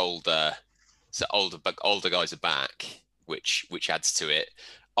sort of older guys are back, which adds to it.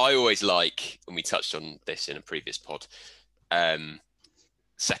 I always like, and we touched on this in a previous pod,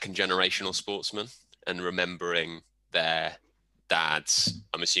 second generational sportsmen, and remembering their dads.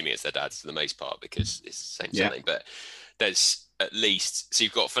 I'm assuming it's their dads for the most part, because it's the same surname, but there's at least, so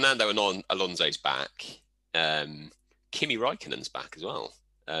you've got Fernando and Alonso's back, Kimi Räikkönen's back as well.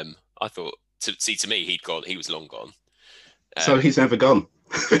 I thought, to me, he was long gone. So he's never gone.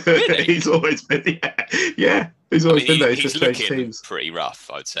 Really? He's always been, he's always been there. He's looking pretty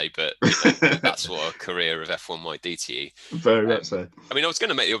rough, I'd say, but that's what a career of F1 might do to you. Very much so. I mean, I was going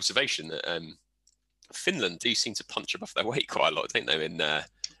to make the observation that Finland do seem to punch above their weight quite a lot, don't they? They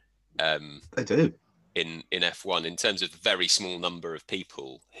do in F1, in terms of the very small number of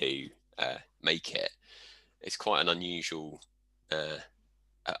people who make it. It's quite an unusual, a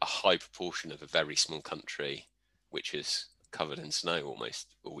high proportion of a very small country, which is covered in snow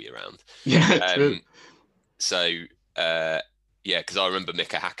almost all year round. Yeah, true. So because I remember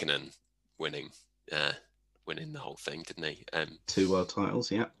Mika Häkkinen winning winning the whole thing, didn't he? 2 world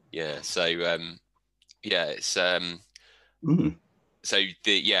titles, yeah. Yeah. So it's Mm. so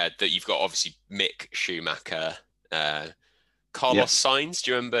that you've got obviously Mick Schumacher, Carlos Sainz.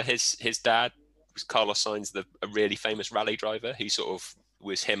 Do you remember his dad? Was Carlos Sainz a really famous rally driver who sort of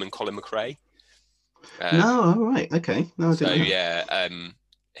was him and Colin McRae? No, all right, okay. No, I didn't know. Yeah,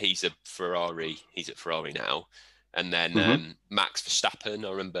 he's at Ferrari now. And then Max Verstappen, I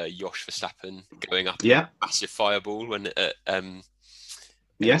remember Josh Verstappen going up in a massive fireball when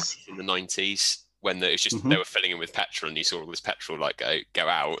yes, in the 90s, when it was just they were filling in with petrol, and you saw all this petrol like go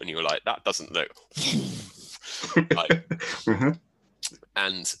out, and you were like, that doesn't look like.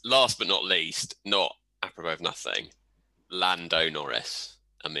 And last but not least, not apropos of nothing, Lando Norris.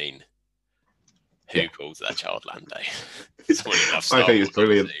 I mean, who calls that child Lando? It's one enough. I think it's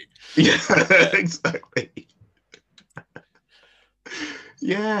brilliant. Yeah, exactly.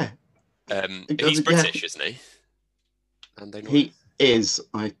 Yeah. He's British, isn't he? Lando Norris? He is,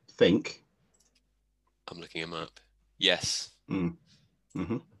 I think. I'm looking him up. Yes.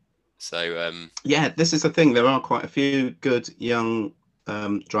 Mm-hmm. So yeah, this is the thing. There are quite a few good young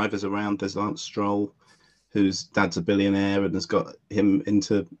drivers around. There's Lance Stroll, whose dad's a billionaire and has got him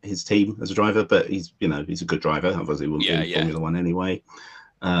into his team as a driver, but he's a good driver. Otherwise, he wouldn't be in Formula One anyway.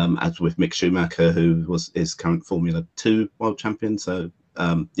 As with Mick Schumacher, who is current Formula 2 world champion. So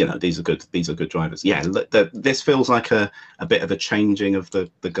these are good drivers. Yeah, this feels like a bit of a changing of the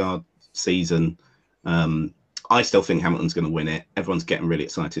guard season. I still think Hamilton's going to win it. Everyone's getting really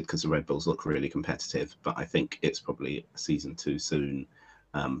excited because the Red Bulls look really competitive, but I think it's probably a season too soon.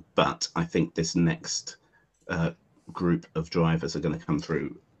 But I think this next group of drivers are going to come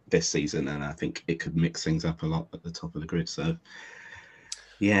through this season, and I think it could mix things up a lot at the top of the grid. So,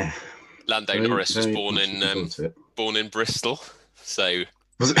 yeah. Lando Norris was born in Bristol, so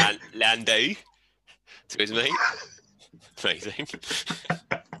Lando to his mate. Amazing.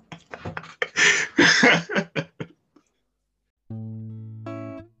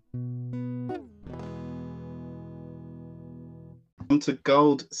 On to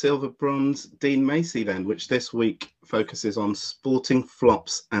gold, silver, bronze, Dean Macy then, which this week focuses on sporting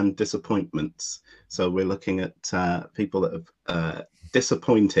flops and disappointments. So we're looking at people that have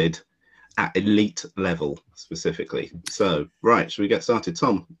disappointed at elite level specifically. So, right, should we get started,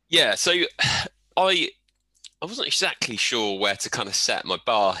 Tom? Yeah, so I wasn't exactly sure where to kind of set my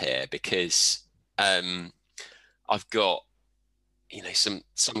bar here, because I've got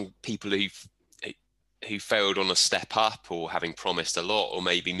some people who failed on a step up, or having promised a lot, or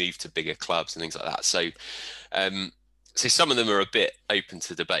maybe moved to bigger clubs and things like that. So some of them are a bit open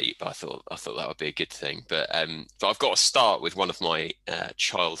to debate, but I thought that would be a good thing. But I've got to start with one of my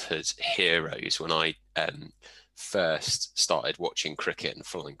childhood heroes when I first started watching cricket and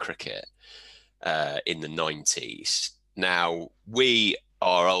following cricket in the 90s. Now, we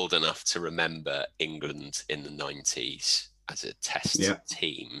are old enough to remember England in the 90s as a test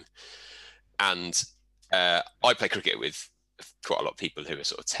team. And I play cricket with quite a lot of people who are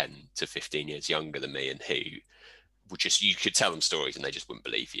sort of 10 to 15 years younger than me, and who you could tell them stories and they just wouldn't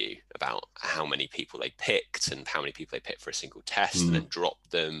believe you about how many people they picked and how many people they picked for a single test and then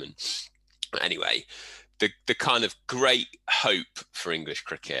dropped them. And anyway, the kind of great hope for English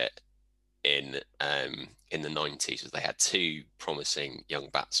cricket in the 90s was they had two promising young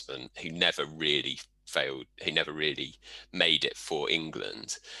batsmen who never really made it for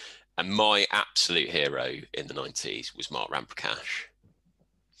England. And my absolute hero in the 90s was Mark Ramprakash.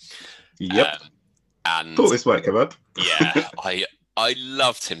 Yep. And thought this might come up. Yeah, I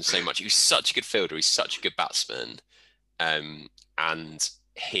loved him so much. He was such a good fielder. He's such a good batsman. And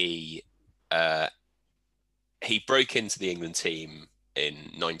he broke into the England team in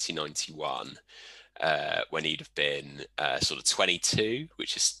 1991 when he'd have been sort of 22,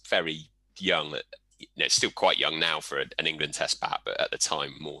 which is very young. It's still quite young now for an England test bat, but at the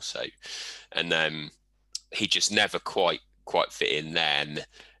time more so. And he just never quite fit in then.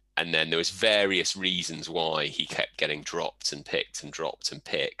 And then there was various reasons why he kept getting dropped and picked and dropped and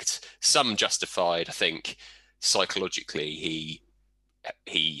picked. Some justified. I think psychologically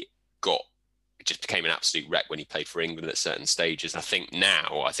he just became an absolute wreck when he played for England at certain stages. I think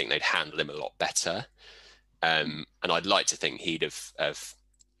they'd handle him a lot better. And I'd like to think he'd have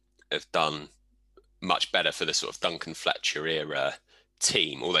done much better for the sort of Duncan Fletcher era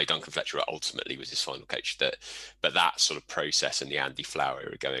team, although Duncan Fletcher ultimately was his final coach. But that sort of process and the Andy Flower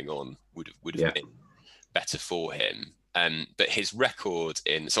era going on would have been better for him. But his record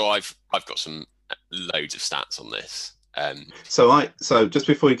so I've got some loads of stats on this. So just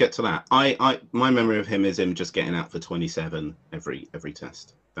before you get to that, my memory of him is him just getting out for 27 every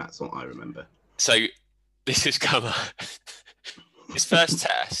test. That's what I remember. So this has come up. His first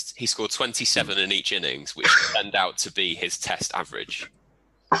test, he scored 27 in each innings, which turned out to be his test average.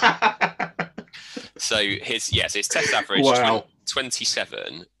 So his test average, Wow.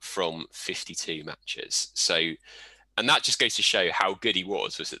 27 from 52 matches. So, and that just goes to show how good he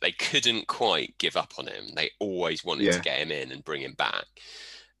was that they couldn't quite give up on him. They always wanted to get him in and bring him back.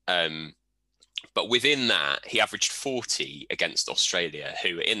 But within that, he averaged 40 against Australia,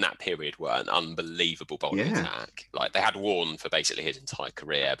 who in that period were an unbelievable bowling attack. Like, they had Warne for basically his entire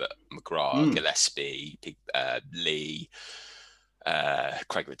career, but McGrath, Gillespie, Lee,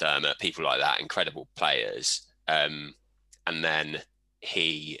 Craig McDermott, people like that, incredible players. And then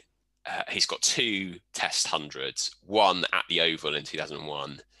he's got 2 Test hundreds, one at the Oval in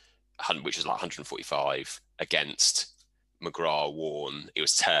 2001, which was like 145 against McGrath, Warne. It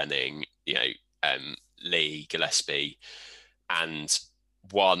was turning, Lee, Gillespie, and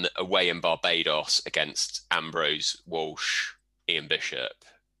one away in Barbados against Ambrose, Walsh, Ian Bishop.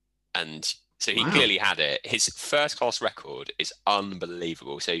 And so he clearly had it. His first class record is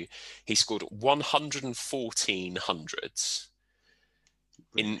unbelievable. So he scored 114 hundreds.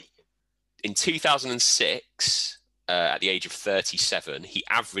 In 2006, at the age of 37, he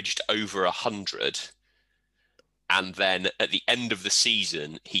averaged over 100. And then at the end of the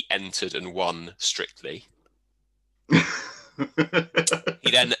season, he entered and won strictly.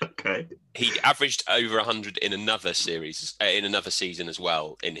 He averaged over 100 in another series, in another season as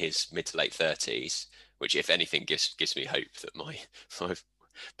well, in his mid to late 30s, which, if anything, gives me hope that my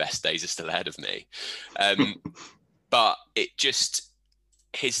best days are still ahead of me. But it just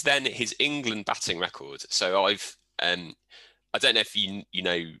his England batting record. So I don't know if you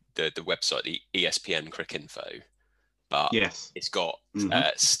know the website, the ESPN Cricinfo. But yes, it's got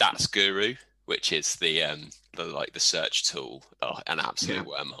Stats Guru, which is the search tool, an absolute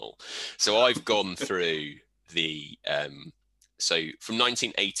wormhole. So I've gone through so from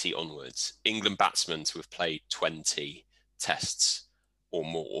 1980 onwards, England batsmen who have played 20 tests or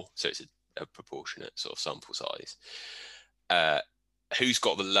more, so it's a proportionate sort of sample size, who's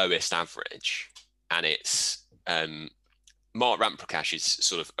got the lowest average, and it's Mark Ramprakash is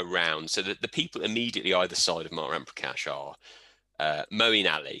sort of around. So the people immediately either side of Mark Ramprakash are Moeen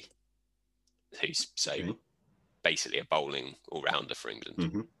Ali, who's basically a bowling all-rounder for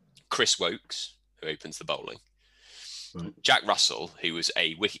England. Chris Wokes, who opens the bowling. Jack Russell, who was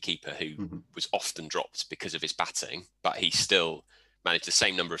a wicketkeeper who was often dropped because of his batting, but he still managed the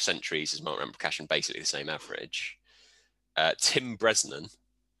same number of centuries as Mark Ramprakash and basically the same average. Tim Bresnan,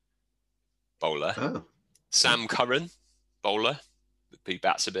 bowler. Sam Curran, bowler, who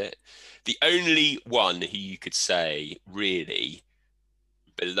bats a bit. The only one who you could say really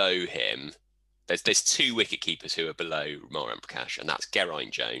below him, there's 2 wicketkeepers who are below Mark Ramprakash, and that's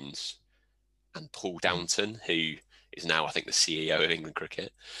Geraint Jones and Paul Downton, who is now, I think, the CEO of England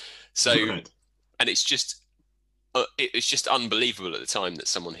Cricket. So, and it's just unbelievable at the time that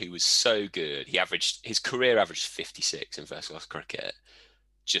someone who was so good, his career averaged 56 in first class cricket,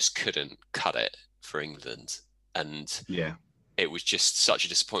 just couldn't cut it for England. And it was just such a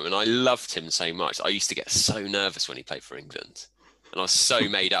disappointment. I loved him so much. I used to get so nervous when he played for England, and I was so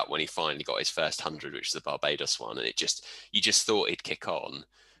made up when he finally got his first 100, which was the Barbados one. And you just thought he'd kick on,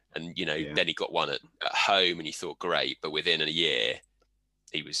 and then he got one at home, and you thought great, but within a year,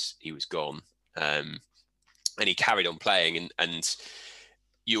 he was gone. And he carried on playing, and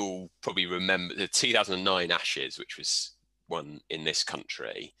you'll probably remember the 2009 Ashes, which was one in this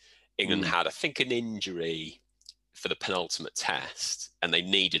country. England had, I think, an injury for the penultimate test, and they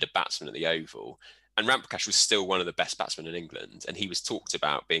needed a batsman at the Oval, and Ramprakash was still one of the best batsmen in England, and he was talked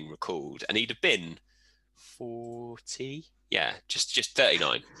about being recalled, and he'd have been 40, just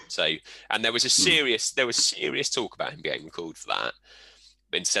 39. So, and there was serious talk about him getting recalled for that,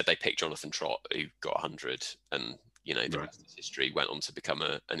 but instead they picked Jonathan Trott, who got 100, and the rest is history. Went on to become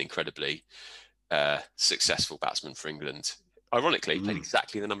an incredibly successful batsman for England. Ironically, played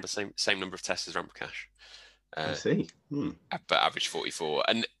exactly the same number of tests as Ramprakash. I see. But average 44.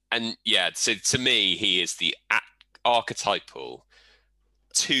 And so to me, he is the archetypal,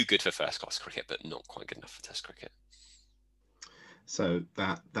 too good for first class cricket, but not quite good enough for test cricket. So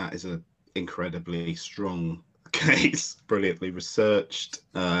that is an incredibly strong case, brilliantly researched.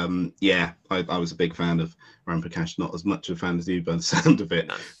 I was a big fan of Ramprakash, not as much a fan as you by the sound of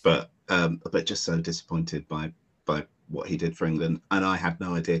it, but just so disappointed by what he did for England, and I had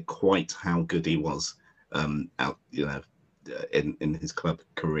no idea quite how good he was in his club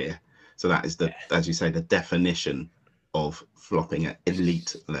career. So that is as you say, the definition of flopping at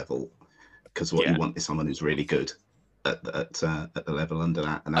elite level, because what you want is someone who's really good. at the level under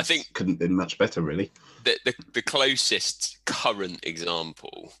that, and I that think couldn't be much better, really. the closest current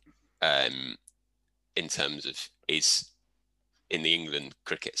example, in terms of is in the England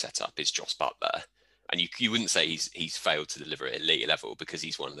cricket setup is Jos Buttler. And you wouldn't say he's failed to deliver at elite level because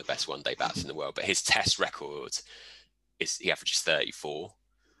he's one of the best one-day bats in the world. But his Test record he averages 34,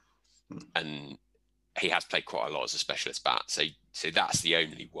 and he has played quite a lot as a specialist bat. So that's the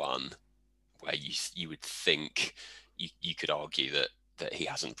only one where you would think you could argue that he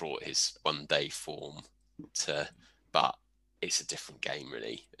hasn't brought his one-day form to, but it's a different game,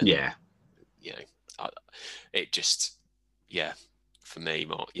 really. And, yeah, it just, for me,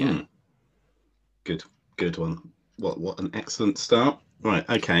 Mark, yeah. Good one. What an excellent start. Right,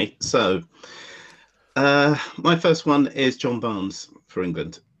 okay. So my first one is John Barnes for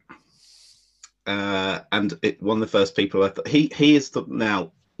England. And one of the first people I thought he is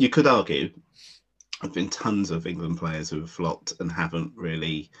now, you could argue there've been tons of England players who have flopped and haven't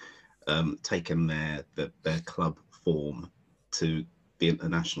really taken their club form to the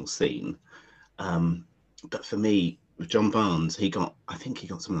international scene. But for me, with John Barnes, I think he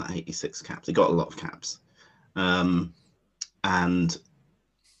got something like 86 caps. He got a lot of caps. And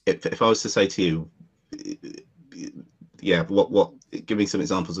if I was to say to you, give me some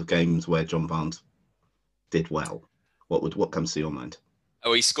examples of games where John Barnes did well. What comes to your mind?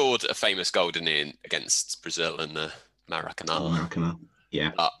 Oh, he scored a famous goal, didn't he, against Brazil in the Maracanã.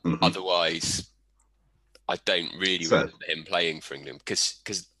 Yeah. But otherwise, I don't really remember him playing for England because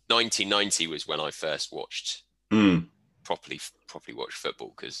 1990 was when I first watched properly watched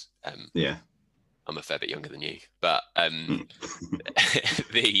football because I'm a fair bit younger than you. But and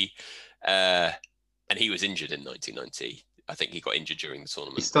he was injured in 1990. I think he got injured during the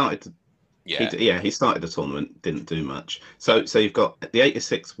tournament. He started. He started the tournament, didn't do much. So you've got the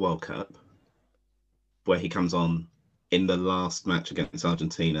 '86 World Cup, where he comes on in the last match against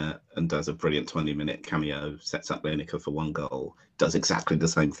Argentina and does a brilliant 20-minute cameo, sets up Lineker for one goal, does exactly the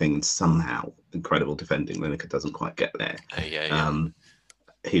same thing, and somehow incredible defending. Lineker doesn't quite get there.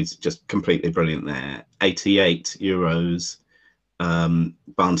 He's just completely brilliant there. '88 Euros.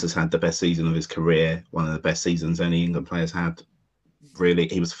 Barnes has had the best season of his career, one of the best seasons any England players had. Really,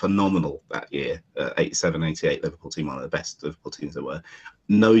 he was phenomenal that year. 87, 88 Liverpool team, one of the best Liverpool teams there were.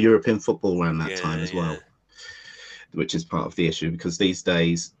 No European football around that time as well, which is part of the issue because these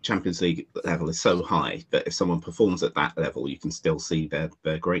days Champions League level is so high that if someone performs at that level, you can still see their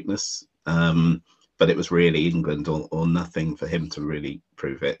greatness. But it was really England or nothing for him to really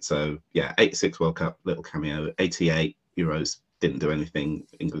prove it. So yeah, '86 World Cup, little cameo. '88 Euros, didn't do anything.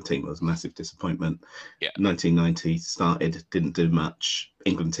 England team was a massive disappointment. 1990 started, didn't do much.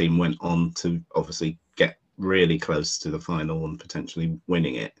 England team went on to obviously get really close to the final and potentially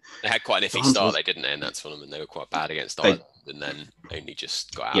winning it. They had quite an iffy start, didn't they, in that tournament? They were quite bad against Ireland and then only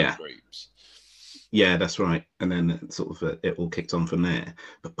just got out of groups. Yeah, that's right. And then sort of it all kicked on from there.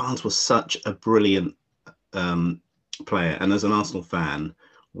 But Barnes was such a brilliant player. And as an Arsenal fan,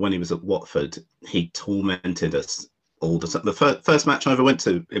 when he was at Watford, he tormented us all the time. The first match I ever went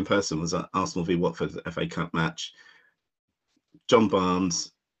to in person was at Arsenal v Watford FA Cup match. John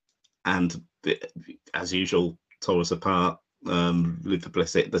Barnes and, as usual, tore us apart. Luther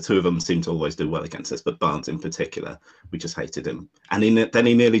Blissett, the two of them seemed to always do well against us, but Barnes in particular, we just hated him. And then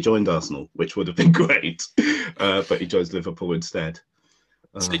he nearly joined Arsenal, which would have been great, but he joins Liverpool instead.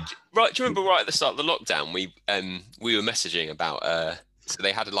 So, right, do you remember right at the start of the lockdown, we were messaging about so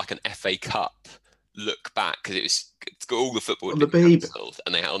they had like an FA Cup look back because it's got all the football on the Beeb,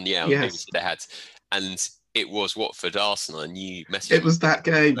 and they had on BBC they had, and it was Watford Arsenal, and you messaged. It was that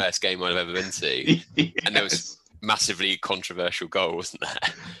game, first game I've ever been to, and there was massively controversial goal, wasn't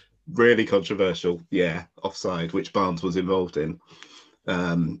there? Really controversial, offside, which Barnes was involved in.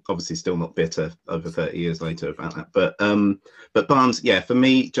 Obviously still not bitter over 30 years later about that, but Barnes, for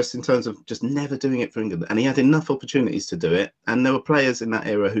me, just in terms of just never doing it for England, and he had enough opportunities to do it, and there were players in that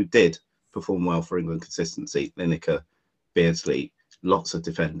era who did perform well for England. Consistency, Lineker, Beardsley, lots of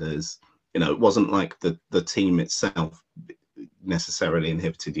defenders. It wasn't like the team itself necessarily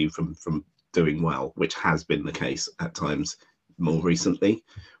inhibited you from doing well, which has been the case at times more recently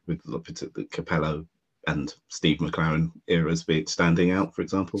with the Capello and Steve McLaren eras being standing out, for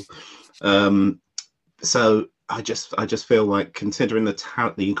example. So I just feel like, considering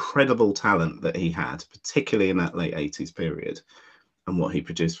the incredible talent that he had, particularly in that late 80s period, and what he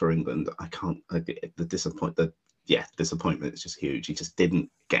produced for England, the disappointment is just huge. He just didn't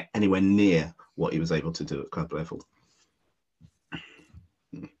get anywhere near what he was able to do at club level.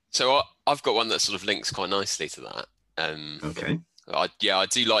 So I've got one that sort of links quite nicely to that. Okay. I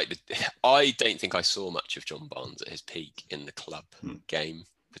do like I don't think I saw much of John Barnes at his peak in the club game,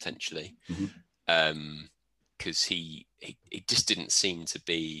 potentially. Because he just didn't seem to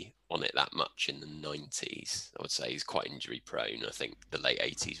be on it that much in the 90s. I would say he's quite injury prone. I think the late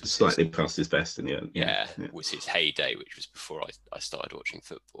 80s was slightly past his best in the end. Yeah, was his heyday, which was before I started watching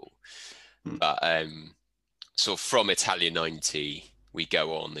football. Hmm. But so from Italia 90, we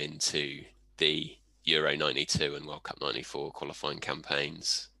go on into the Euro 92 and World Cup 94 qualifying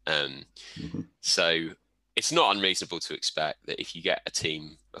campaigns. So it's not unreasonable to expect that if you get a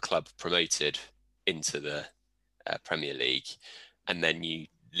club promoted into the Premier League, and then you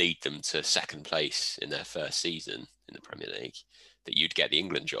lead them to second place in their first season in the Premier League, that you'd get the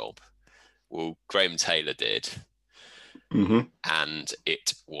England job. Well, Graham Taylor did, and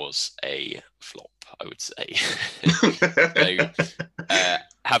it was a flop, I would say. So,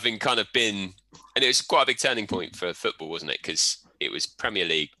 having kind of been, and it was quite a big turning point for football, wasn't it? Because it was Premier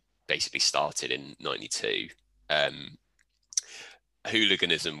League basically started in 92.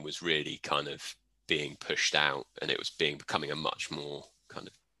 Hooliganism was really kind of being pushed out, and it was becoming a much more kind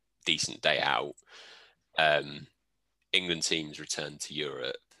of decent day out. England teams returned to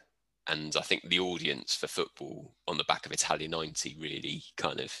Europe, and I think the audience for football on the back of Italia 90 really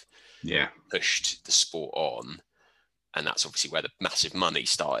kind of pushed the sport on, and that's obviously where the massive money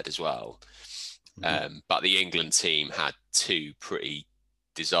started as well. But the England team had two pretty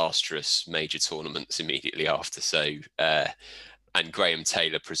disastrous major tournaments immediately after, so and Graham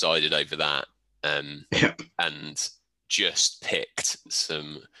Taylor presided over that, and just picked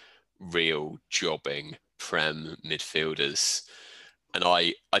some real jobbing Prem midfielders. And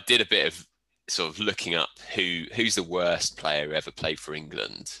I did a bit of sort of looking up who's the worst player who ever played for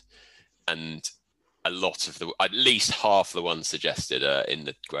England, and at least half the ones suggested are in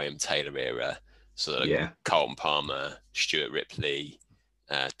the Graham Taylor era. So Carlton Palmer, Stuart Ripley,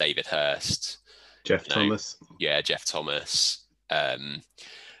 David Hurst, Jeff Thomas. Yeah, Jeff Thomas.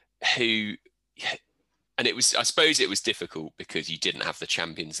 Who, and I suppose it was difficult because you didn't have the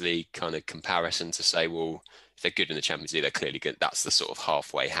Champions League kind of comparison to say, well, if they're good in the Champions League, they're clearly good. That's the sort of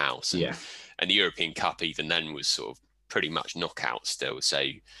halfway house. And the European Cup even then was sort of pretty much knockout still. So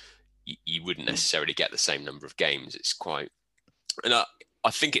you wouldn't necessarily get the same number of games. It's quite, and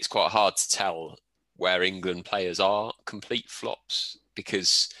I think it's quite hard to tell where England players are complete flops,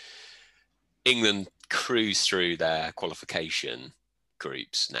 because England cruise through their qualification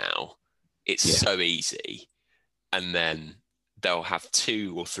groups now. It's so easy, and then they'll have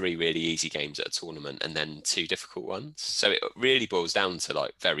 2 or 3 really easy games at a tournament and then 2 difficult ones. So it really boils down to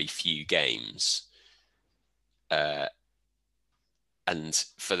like very few games, and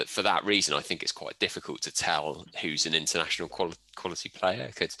for that reason, I think it's quite difficult to tell who's an international quality player.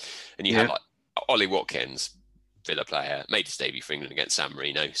 And you have like Ollie Watkins, Villa player, made his debut for England against San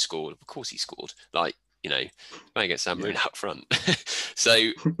Marino, scored. Of course he scored. Like, playing against San Marino up front.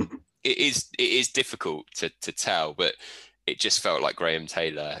 So it is difficult to tell, but it just felt like Graham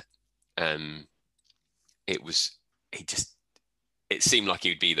Taylor. It seemed like he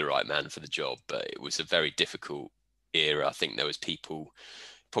would be the right man for the job, but it was a very difficult era. I think there was people,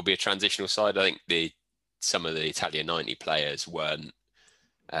 probably a transitional side. I think some of the Italia 90 players were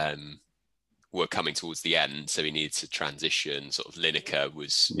coming towards the end, so he needed to transition. Sort of Lineker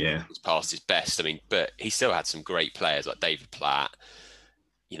was past his best. I mean, but he still had some great players like David Platt.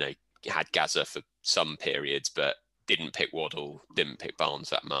 He had Gaza for some periods, but didn't pick Waddle, didn't pick Barnes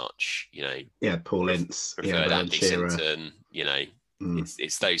that much. Paul Ince, preferred Andy Sinton.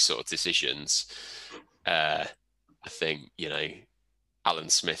 It's those sort of decisions. I think Alan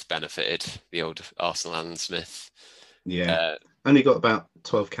Smith benefited, the old Arsenal Alan Smith. Only got about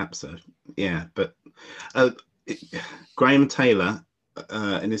 12 caps though. But Graham Taylor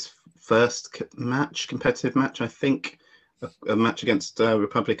in his first competitive match, I think, a match against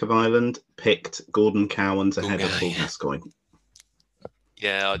Republic of Ireland, picked Gordon Cowans ahead of Paul Gascoigne.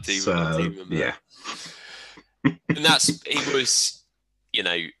 I do remember. Yeah. And he was,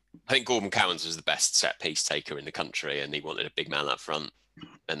 I think Gordon Cowans was the best set piece taker in the country, and he wanted a big man up front,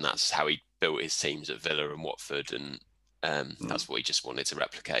 and that's how he built his teams at Villa and Watford, and that's what he just wanted to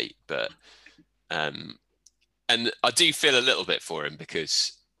replicate. But and I do feel a little bit for him,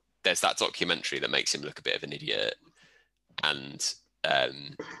 because there's that documentary that makes him look a bit of an idiot, and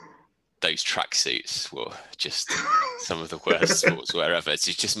those tracksuits were just some of the worst sportswear ever.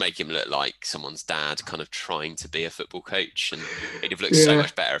 To just make him look like someone's dad, kind of trying to be a football coach, and it'd have looked so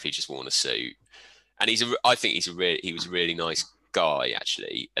much better if he just worn a suit. And I think he was a really nice guy,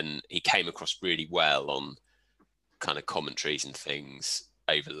 actually, and he came across really well on kind of commentaries and things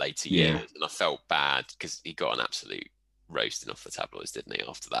over later years. And I felt bad because he got an absolute roasting off the tabloids, didn't he,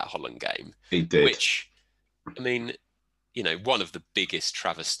 after that Holland game? He did. Which, I mean, one of the biggest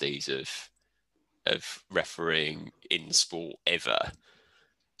travesties of refereeing in sport ever.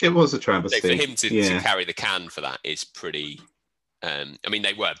 It was a travesty. So for him to carry the can for that is pretty. I mean,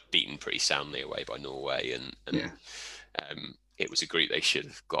 they were beaten pretty soundly away by Norway, and it was a group they should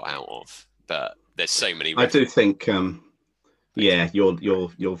have got out of. But there's so many. I do think, your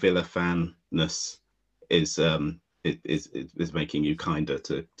Villa fanness is making you kinder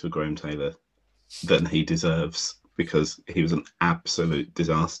to Graham Taylor than he deserves, because he was an absolute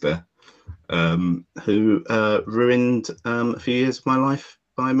disaster who ruined a few years of my life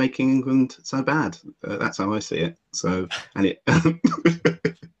by making England so bad. That's how I see it. So, and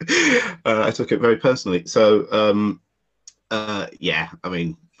I took it very personally. So, I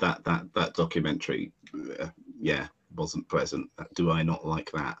mean, that documentary, wasn't pleasant. Do I not like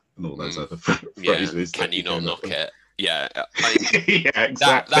that? And all those other phrases. Can you not knock it? Yeah,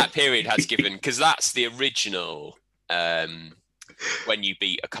 exactly. That period has given, because that's the original. When you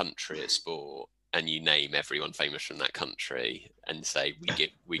beat a country at sport and you name everyone famous from that country and say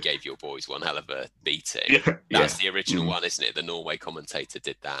we gave your boys one hell of a beating. That's the original one, isn't it? The Norway commentator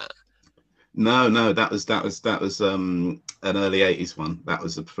did that. No, that was an early 80s one. That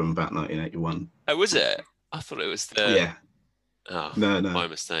was from about 1981. Oh, was it? I thought it was the Oh, no, my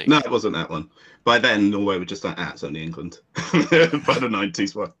mistake. No, it wasn't that one. By then, Norway were just like, it's only England. By the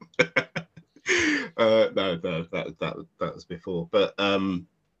 90s one. No, that was before. But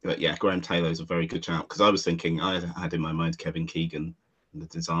yeah, Graham Taylor is a very good shout, because I was thinking, I had in my mind Kevin Keegan and the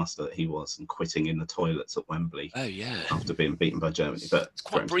disaster that he was, and quitting in the toilets at Wembley. Oh yeah, after being beaten by Germany. But it's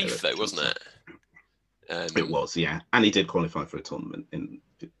quite brief though, wasn't it? It was, yeah, and he did qualify for a tournament in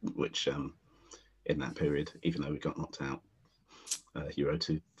that period, even though we got knocked out. Euro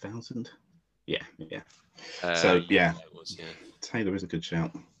 2000. Yeah. So yeah, it was, yeah. Taylor is a good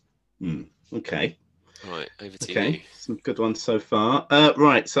shout. Okay. Right, over to you. Some good ones so far.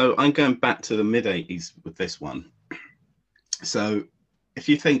 Right, so I'm going back to the mid-80s with this one. So if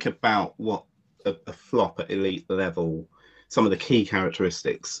you think about what a flop at elite level, some of the key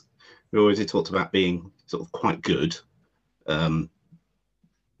characteristics, we already talked about being sort of quite good at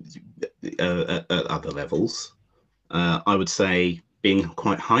other levels. I would say being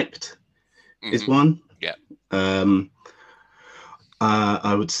quite hyped is one. Yeah.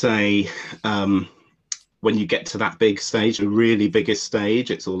 I would say when you get to that big stage, the really biggest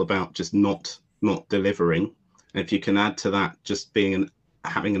stage, it's all about just not delivering. And if you can add to that just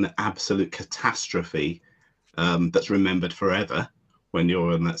having an absolute catastrophe that's remembered forever when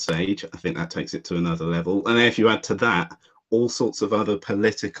you're on that stage, I think that takes it to another level. And then if you add to that all sorts of other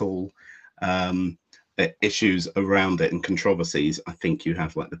political issues around it and controversies, I think you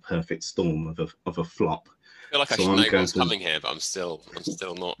have like the perfect storm of a flop. I feel like I should know what's coming here, but I'm still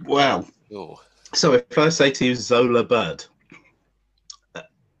not. Well, so if I say to you Zola Budd,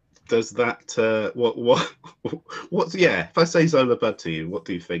 does that what's if I say Zola Budd to you, what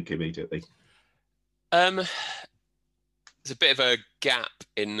do you think immediately? There's a bit of a gap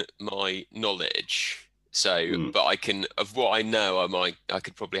in my knowledge, so but I can, of what I know, I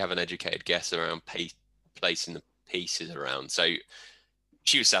could probably have an educated guess around placing the pieces around. So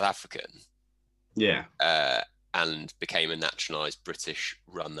she was South African. Yeah. And became a naturalised British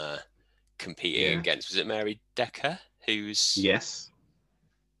runner competing against, was it Mary Decker, who's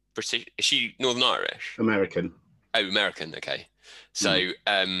British? Is she Northern Irish? American. Oh, American. Okay. So,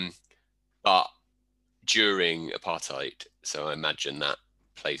 but during apartheid, so I imagine that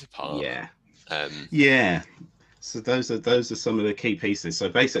plays a part. Yeah. So those are some of the key pieces. So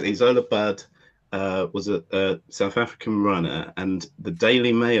basically, Zola Budd was a South African runner, and the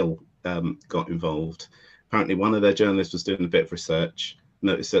Daily Mail got involved. Apparently, one of their journalists was doing a bit of research,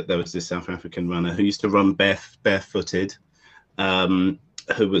 noticed that there was this South African runner who used to run barefooted, who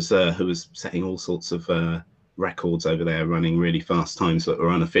was setting all sorts of records over there, running really fast times that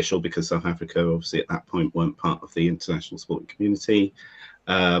were unofficial, because South Africa, obviously, at that point, weren't part of the international sporting community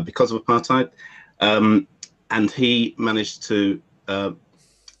because of apartheid. And he managed to,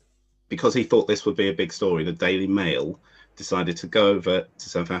 because he thought this would be a big story, the Daily Mail decided to go over to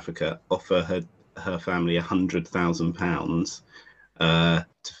South Africa, offer her family £100,000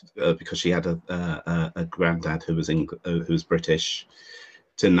 because she had a granddad who was British,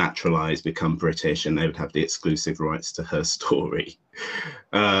 to naturalise, become British, and they would have the exclusive rights to her story.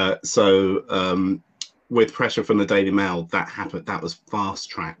 So with pressure from the Daily Mail, that happened. That was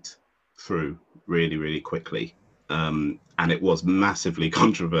fast-tracked through really, really quickly. And it was massively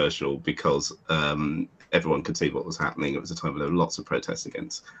controversial because everyone could see what was happening. It was a time where there were lots of protests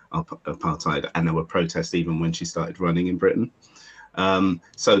against apartheid, and there were protests even when she started running in Britain.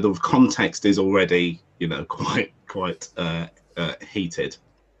 So the context is already, quite heated.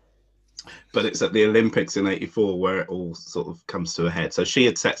 But it's at the Olympics in '84 where it all sort of comes to a head. So she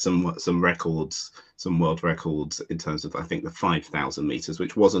had set some records, some world records in terms of, I think, the 5,000 meters,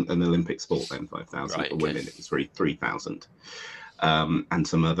 which wasn't an Olympic sport then. 5,000 for women, it was 3,000, and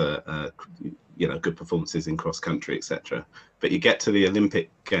some other good performances in cross country, etc. But you get to the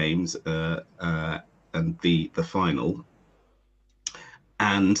Olympic Games and the final.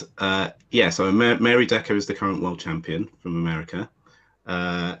 And so Mary Decker is the current world champion from America.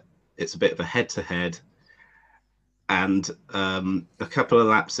 It's a bit of a head-to-head, and a couple of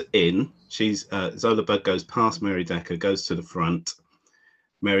laps in, Zola Budd goes past Mary Decker, goes to the front.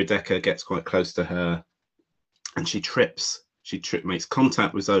 Mary Decker gets quite close to her, and she trips. Makes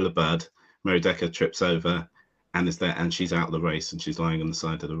contact with Zola Budd. Mary Decker trips over, and is there, and she's out of the race, and she's lying on the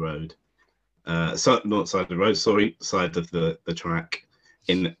side of the road. So not side of the road, sorry, side of the track,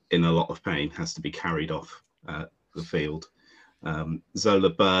 in a lot of pain, has to be carried off the field. Zola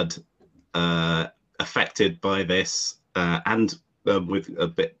Budd, affected by this, and with a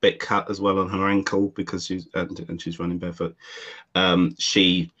bit cut as well on her ankle because she's running barefoot.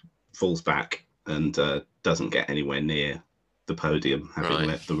 She falls back and doesn't get anywhere near the podium, having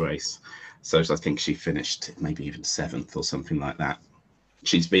left the race. So I think she finished maybe even 7th or something like that.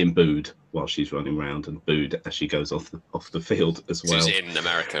 She's being booed while she's running around, and booed as she goes off the field as well. She's in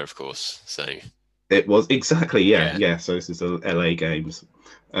America, of course. So it was exactly, yeah. So this is the LA Games.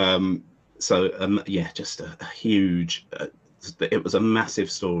 Just a huge. It was a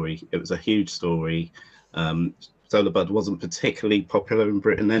massive story. It was a huge story. Zola Budd wasn't particularly popular in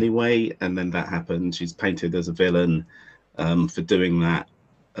Britain anyway, and then that happened. She's painted as a villain for doing that.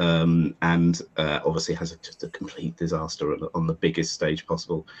 And obviously has just a complete disaster on the biggest stage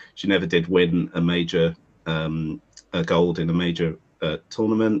possible. She never did win a major a gold in a major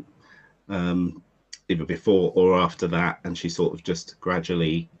tournament, either before or after that, and she sort of just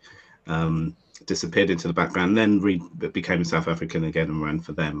gradually disappeared into the background, then became a South African again and ran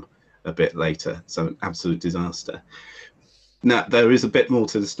for them a bit later. So an absolute disaster. Now, there is a bit more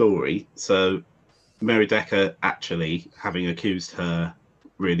to the story. So Mary Decker, actually, having accused her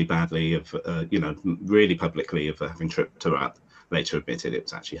really badly of, really publicly of having tripped her up, later admitted it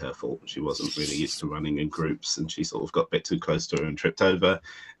was actually her fault. She wasn't really used to running in groups, and she sort of got a bit too close to her and tripped over.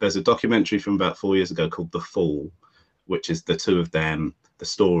 There's a documentary from about 4 years ago called The Fall, which is the two of them, the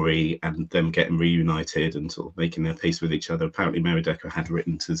story, and them getting reunited and sort of making their peace with each other. Apparently Mary Decker had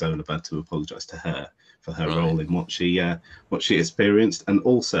written to Zola Budd to apologise to her for her role in what she experienced. And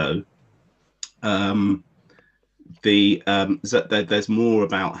also there's more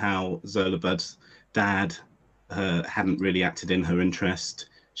about how Zola Budd's dad hadn't really acted in her interest.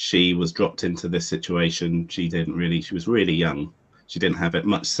 She was dropped into this situation. She was really young. She didn't have it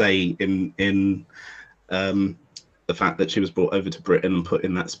much say in the fact that she was brought over to Britain and put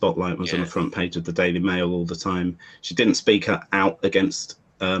in that spotlight, was on the front page of the Daily Mail all the time. She didn't speak out against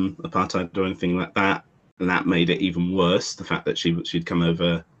apartheid or anything like that, and that made it even worse. The fact that she'd come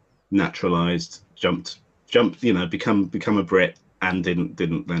over, naturalised, jumped, become a Brit, and didn't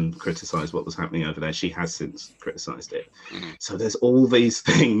then criticise what was happening over there. She has since criticised it. Mm-hmm. So there's all these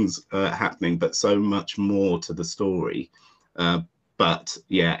things happening, but so much more to the story. But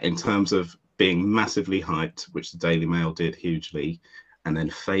yeah, in terms of being massively hyped, which the Daily Mail did hugely, and then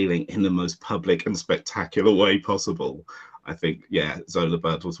failing in the most public and spectacular way possible, I think, Zola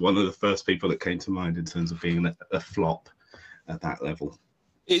Budd was one of the first people that came to mind in terms of being a flop at that level.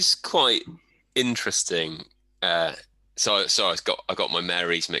 It's quite interesting. So I got my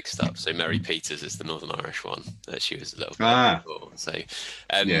Marys mixed up. So Mary Peters is the Northern Irish one. She was a little bit before. So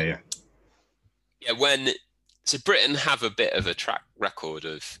So Britain have a bit of a track record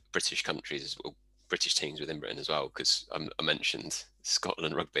of British countries, well, British teams within Britain as well, because I mentioned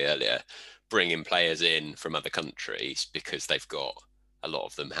Scotland rugby earlier, bringing players in from other countries because a lot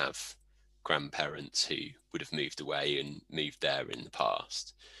of them have grandparents who would have moved away and moved there in the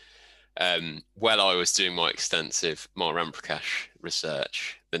past. While I was doing my extensive Mar Ramprakash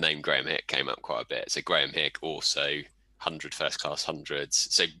research, the name Graham Hick came up quite a bit. So Graham Hick also 100 first class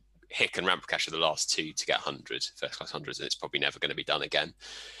hundreds. So Hick and Ramprakash are the last two to get 100 first class hundreds, and it's probably never going to be done again.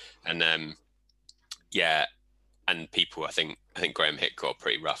 And and people, I think Graham Hick got a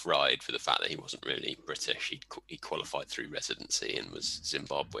pretty rough ride for the fact that he wasn't really British. He qualified through residency and was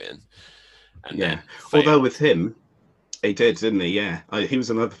Zimbabwean. And although with him, He did, didn't he? Yeah, he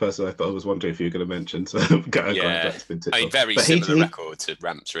was another person I thought I was wondering if you were going to mention. So I'm glad Yeah, that's been ticked I mean, off. very But similar record to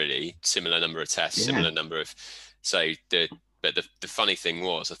Ramps, really. Similar number of tests, yeah, similar number of. So the funny thing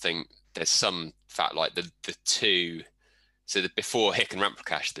was, I think there's some fact like the two. So before Hick and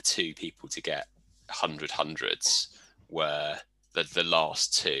Ramprakash, the two people to get 100 hundreds were the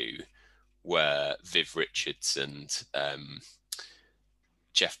last two were Viv Richards and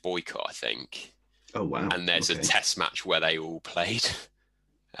Jeff Boycott, I think. Oh wow! And there's a test match where they all played.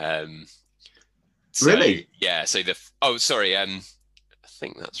 So, really? Yeah. So sorry. I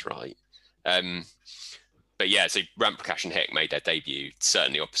think that's right. But yeah, so Ramprakash and Hick made their debut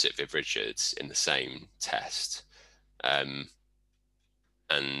certainly opposite Viv Richards in the same test. And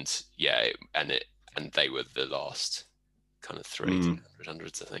yeah, and they were the last kind of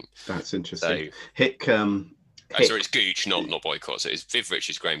 300s, I think. That's interesting. So Hick. Sorry, it's Gooch, not Boycott. So it's Viv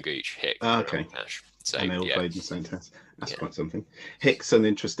Richards, Graham Gooch, Hick. Okay. Ash. So and they all played in the same test. That's Yeah. quite something. Hick's an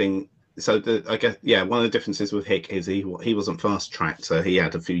interesting. So I guess one of the differences with Hick is he wasn't fast tracked, so he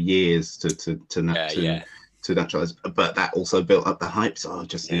had a few years to naturalize. But that also built up the hype. So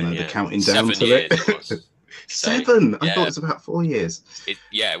just the counting down 7 to years it. was. 7. I thought it was about 4 years.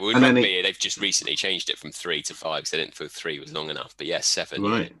 Well, in rugby they've just recently changed it from 3 to 5 because they didn't feel 3 was long enough. But 7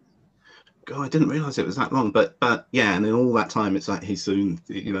 right. years. God, I didn't realise it was that long. But yeah, and in all that time, it's like he's soon,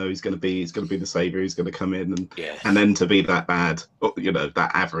 he's going to be the savior. He's going to come in and then to be that bad,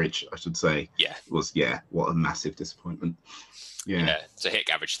 that average, I should say. Was what a massive disappointment. Yeah. So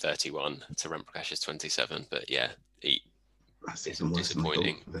Hick averaged 31 to Ramprakash's 27, but that's even worse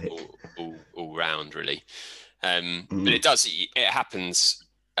disappointing all round, really. But it happens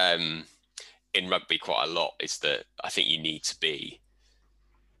in rugby quite a lot. Is that I think you need to be.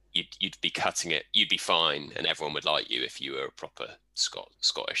 You'd be cutting it. You'd be fine, and everyone would like you if you were a proper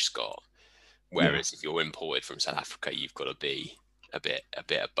Scottish Scot. Whereas if you're imported from South Africa, you've got to be a bit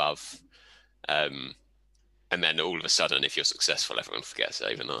above. And then all of a sudden, if you're successful, everyone forgets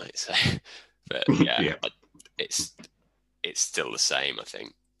overnight. So, but it's still the same, I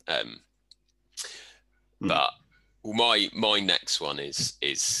think. But my next one is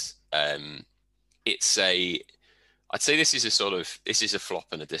it's I'd say this is a flop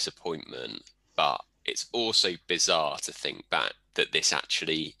and a disappointment, but it's also bizarre to think back that this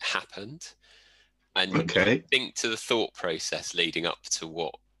actually happened. And think to the thought process leading up to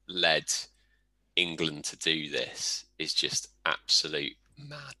what led England to do this is just absolute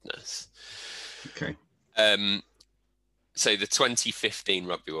madness. Okay. So the 2015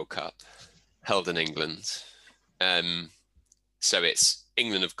 Rugby World Cup held in England. So it's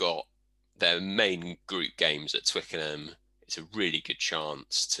England have got their main group games at Twickenham. It's a really good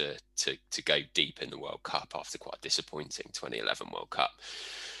chance to go deep in the World Cup after quite a disappointing 2011 World Cup.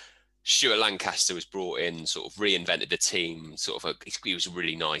 Stuart Lancaster was brought in, sort of reinvented the team. He was a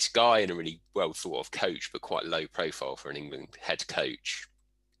really nice guy and a really well thought of coach, but quite low profile for an England head coach.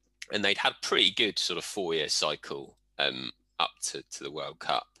 And they'd had pretty good sort of 4-year cycle up to the World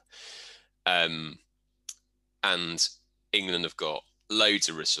Cup. And England have got loads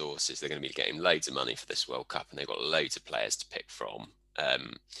of resources. They're going to be getting loads of money for this World Cup, and they've got loads of players to pick from.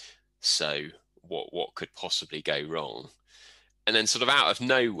 So what could possibly go wrong? And then sort of out of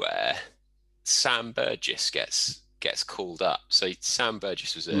nowhere, Sam Burgess gets called up. So Sam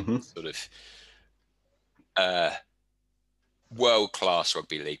Burgess was a sort of world-class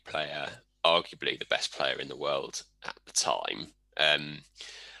rugby league player, arguably the best player in the world at the time.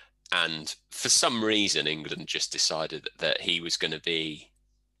 And for some reason, England just decided that he was going to be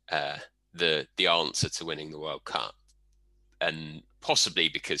the answer to winning the World Cup. And possibly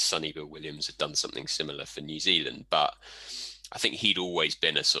because Sonny Bill Williams had done something similar for New Zealand. But I think he'd always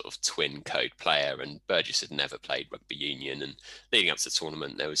been a sort of twin code player, and Burgess had never played rugby union. And leading up to the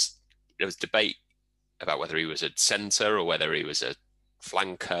tournament, there was debate about whether he was a centre or whether he was a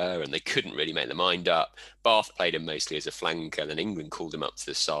flanker, and they couldn't really make their mind up. Bath played him mostly as a flanker, and then England called him up to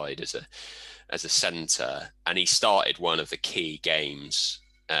the side as a centre, and he started one of the key games.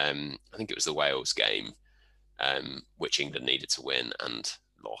 I think it was the Wales game, which England needed to win and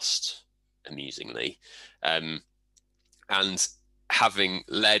lost, amusingly. And having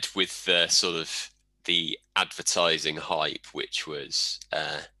led with the sort of the advertising hype, which was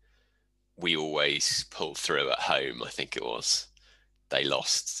we always pull through at home, I think it was. They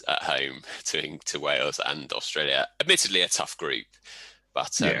lost at home to Wales and Australia. Admittedly, a tough group,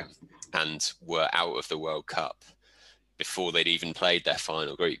 but and were out of the World Cup before they'd even played their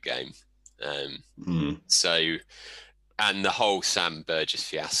final group game. So, and the whole Sam Burgess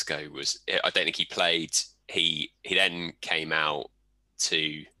fiasco was, I don't think he played. He then came out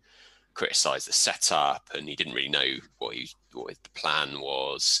to criticised the setup, and he didn't really know what the plan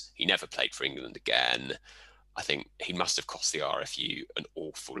was. He never played for England again. I think he must have cost the RFU an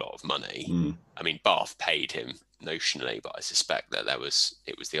awful lot of money. I mean, Bath paid him notionally, but I suspect that it was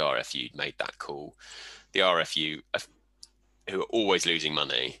the RFU who'd made that call. The RFU, who are always losing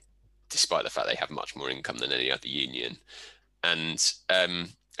money, despite the fact they have much more income than any other union, and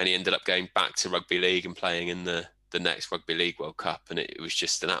he ended up going back to rugby league and playing in the next Rugby League World Cup, and it was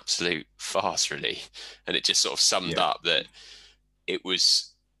just an absolute farce, really. And it just sort of summed up that it was.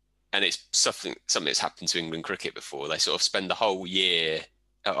 And it's something that's happened to England cricket before. They sort of spend a whole 4-year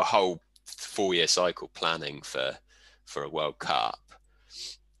cycle planning for a World Cup,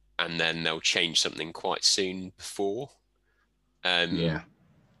 and then they'll change something quite soon before. And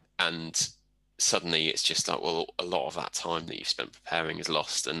suddenly it's just like, well, a lot of that time that you've spent preparing is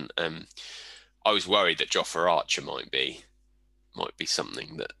lost. And I was worried that Jofra Archer might be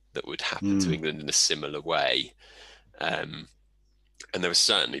something that would happen to England in a similar way. And there were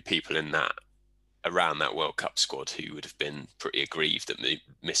certainly people around that World Cup squad who would have been pretty aggrieved at me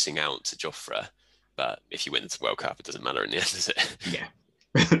missing out to Jofra. But if you win the World Cup, it doesn't matter in the end, does it? Yeah.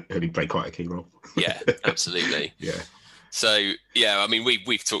 He played quite a key role. Yeah, absolutely. Yeah. So, yeah, I mean,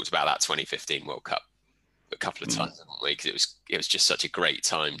 we've talked about that 2015 World Cup a couple of times, haven't we? Because it was just such a great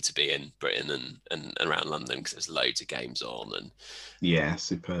time to be in Britain and around London, because there's loads of games on. And yeah,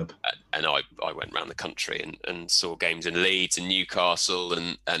 superb. And I went around the country and saw games in Leeds and Newcastle,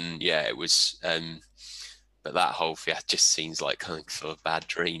 and yeah, it was. But that whole fiasco just seems like kind of a bad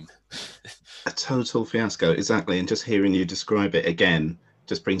dream. A total fiasco, exactly. And just hearing you describe it again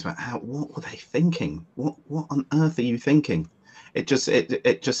just brings back what were they thinking? What on earth are you thinking? It just and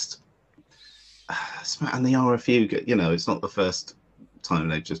the RFU, you know, it's not the first time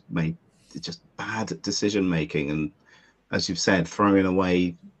they've just made just bad decision making, and as you've said, throwing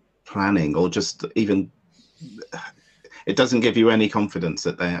away planning, or just even it doesn't give you any confidence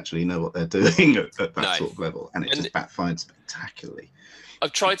that they actually know what they're doing at that sort of level, and it just backfired spectacularly.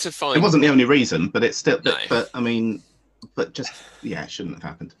 I've tried to find. It wasn't the only reason, but it's still. No. But I mean, but just it shouldn't have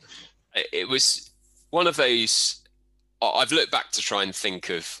happened. It was one of those. I've looked back to try and think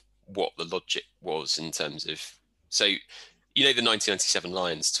of what the logic was in terms of, so you know, the 1997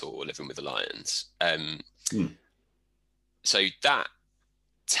 Lions tour, Living with the Lions. So that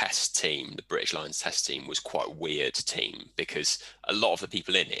test team, the British Lions test team, was quite a weird team, because a lot of the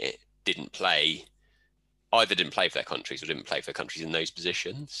people in it either didn't play for their countries or didn't play for their countries in those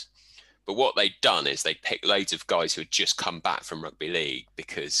positions. But what they'd done is they picked loads of guys who had just come back from rugby league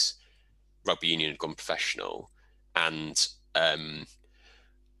because rugby union had gone professional, and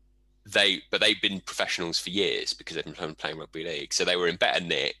they'd been professionals for years because they'd been playing rugby league. So they were in better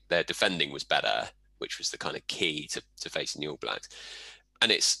nick. Their defending was better, which was the kind of key to facing the All Blacks.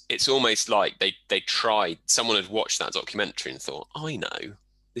 And it's almost like they tried. Someone had watched that documentary and thought, I know,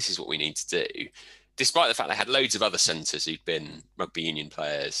 this is what we need to do. Despite the fact they had loads of other centres who'd been rugby union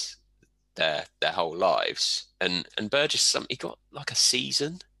players their whole lives, and Burgess, he got like a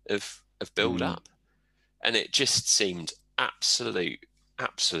season of build up, and it just seemed absolute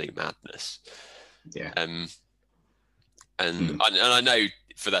madness. Yeah. And I know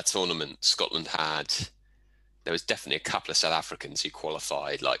for that tournament, Scotland there was definitely a couple of South Africans who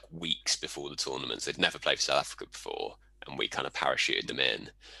qualified like weeks before the tournaments. They'd never played for South Africa before, and we kind of parachuted them in.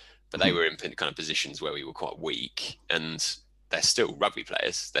 But they were in kind of positions where we were quite weak, and they're still rugby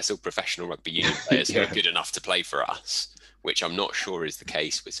players. They're still professional rugby union players who are good enough to play for us, which I'm not sure is the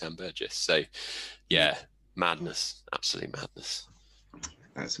case with Sam Burgess. So, yeah, madness, absolute madness.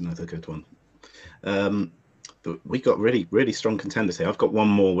 That's another good one. But we got really, really strong contenders here. I've got one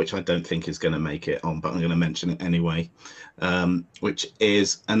more, which I don't think is going to make it on, but I'm going to mention it anyway, which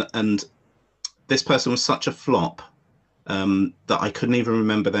is, and this person was such a flop that I couldn't even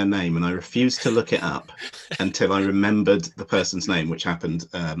remember their name, and I refused to look it up until I remembered the person's name, which happened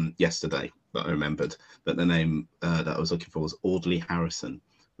yesterday, that I remembered. But the name that I was looking for was Audley Harrison,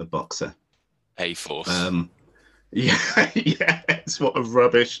 the boxer. A-Force. Yes, what a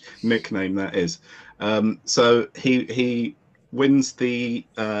rubbish nickname that is. So he wins the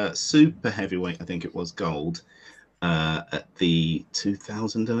super heavyweight, I think it was, gold at the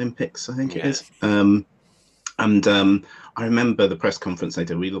 2000 Olympics, I think it is. And I remember the press conference they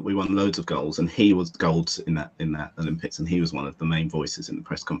did. We won loads of goals, and he was golds in that Olympics, and he was one of the main voices in the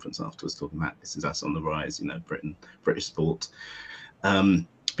press conference afterwards, talking about this is us on the rise, you know, British sport.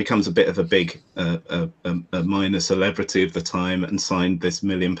 Becomes a bit of a big a minor celebrity of the time, and signed this £1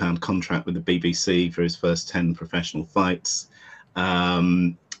 million contract with the BBC for his first 10 professional fights.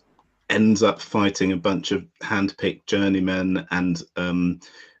 Ends up fighting a bunch of hand-picked journeymen, and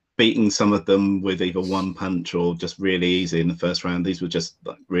beating some of them with either one punch or just really easy in the first round. These were just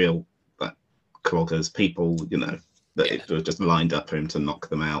like real like cloggers, people, that were just lined up for him to knock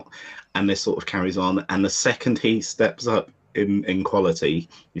them out. And this sort of carries on. And the second he steps up in quality,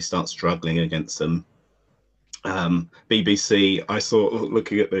 he starts struggling against them. BBC,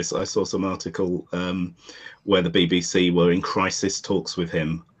 looking at this, I saw some article where the BBC were in crisis talks with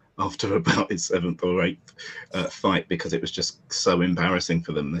him after about his 7th or 8th fight, because it was just so embarrassing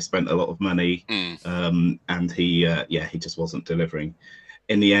for them. They spent a lot of money, and he just wasn't delivering.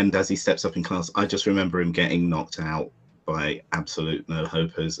 In the end, as he steps up in class, I just remember him getting knocked out by absolute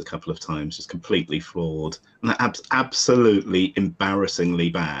no-hopers a couple of times, just completely flawed, and absolutely embarrassingly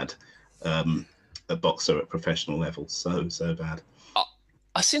bad. A boxer at professional level, so bad.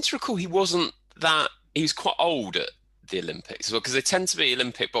 I seem to recall he was quite old at the Olympics as well, because they tend to be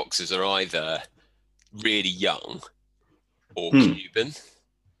Olympic boxers are either really young or Cuban,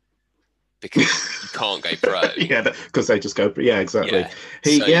 because you can't go pro. Yeah, because they just go. Yeah, exactly.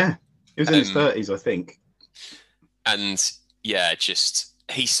 He was in his 30s, I think. And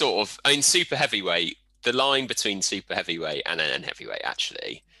he sort of, super heavyweight. The line between super heavyweight and NN heavyweight,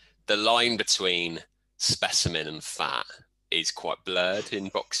 actually, the line between specimen and fat is quite blurred in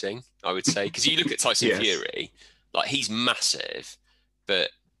boxing, I would say, because you look at Tyson Fury, like, he's massive, but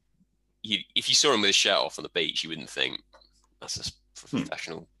if you saw him with his shirt off on the beach, you wouldn't think that's a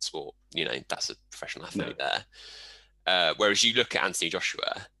professional sport. That's a professional athlete there. Whereas you look at Anthony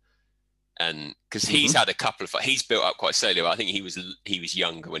Joshua, and because he's had a couple of, he's built up quite slowly. I think he was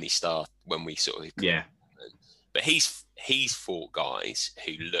younger when we sort of but he's fought guys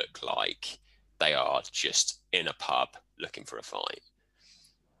who look like they are just in a pub looking for a fight.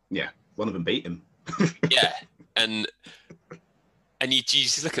 Yeah, one of them beat him. Yeah, and you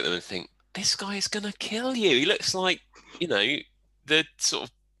just look at them and think, this guy is gonna kill you. He looks like, the sort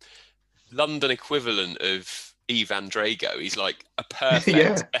of London equivalent of Ivan Drago. He's like a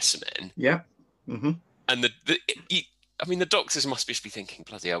perfect specimen. Yeah. Mm-hmm. And the doctors must just be thinking,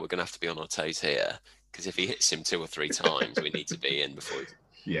 bloody hell, we're gonna have to be on our toes here, because if he hits him 2 or 3 times, we need to be in before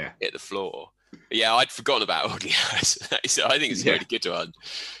he hit the floor. But yeah, I'd forgotten about Audley Harris. So I think it's a really good one.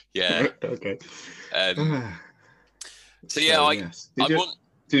 Yeah. Okay. So yeah,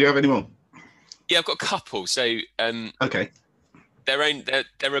 did you have any more? Yeah, I've got a couple. So okay.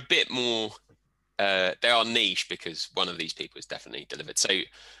 They're a bit more. They are niche because one of these people is definitely delivered. So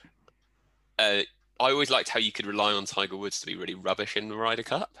I always liked how you could rely on Tiger Woods to be really rubbish in the Ryder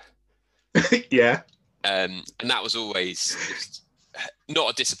Cup. Yeah. And that was always just not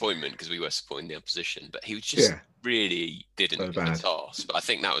a disappointment, because we were supporting the opposition, but he was just really didn't get the toss. But I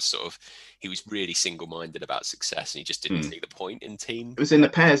think that was sort of, he was really single-minded about success, and he just didn't see the point in team. It was in the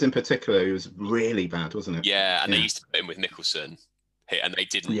pairs in particular. It was really bad, wasn't it? Yeah, and they used to put him with Mickelson, and they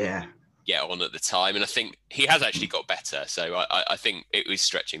didn't get on at the time. And I think he has actually got better. So I think it was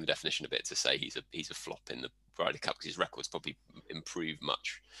stretching the definition a bit to say he's a flop in the Ryder Cup, because his record's probably improved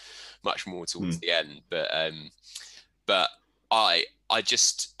much more towards the end. But I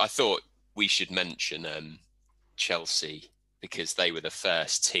thought we should mention Chelsea, because they were the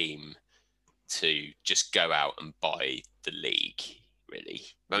first team to just go out and buy the league, really.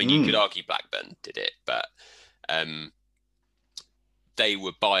 I mean, you could argue Blackburn did it, but they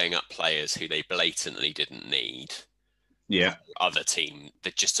were buying up players who they blatantly didn't need. Yeah.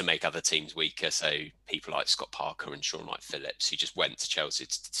 Just to make other teams weaker. So people like Scott Parker and Sean Wright Phillips, who just went to Chelsea.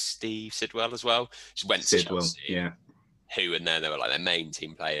 Steve Sidwell as well. Just went to Chelsea. Yeah. Who, and then they were like their main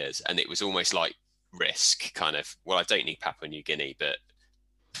team players. And it was almost like risk, kind of, well, I don't need Papua New Guinea, but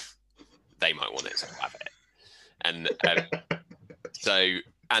they might want it, so I'll have it. And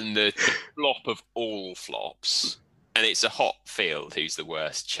and the flop of all flops, and it's a hot field, who's the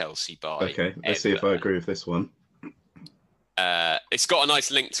worst Chelsea buy. Okay, let's see if I agree with this one. It's got a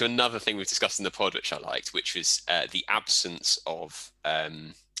nice link to another thing we've discussed in the pod, which I liked, which was the absence of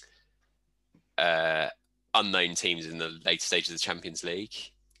unknown teams in the later stages of the Champions League.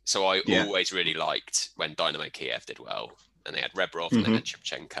 So I always really liked when Dynamo Kiev did well, and they had Rebrov and they had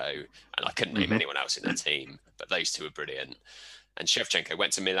Shevchenko, and I couldn't name anyone else in their team, but those two were brilliant. And Shevchenko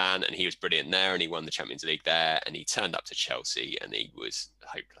went to Milan, and he was brilliant there, and he won the Champions League there, and he turned up to Chelsea, and he was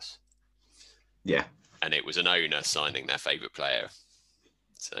hopeless. Yeah. And it was an owner signing their favourite player.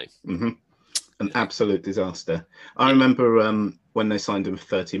 So an absolute disaster. I remember when they signed him for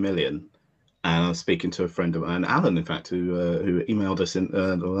 30 million, and I was speaking to a friend of mine, Alan, in fact, who emailed us in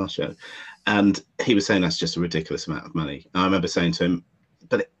the last show, and he was saying that's just a ridiculous amount of money. And I remember saying to him,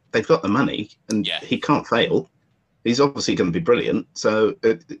 but they've got the money, and he can't fail. He's obviously going to be brilliant. So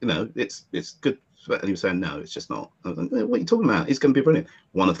it's good And he was saying, no, it's just not. I was like, what are you talking about? He's going to be brilliant.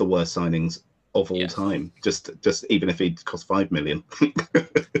 One of the worst signings of all time. Just even if he cost 5 million,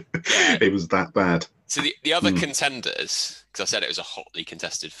 it was that bad. So the other contenders, because I said it was a hotly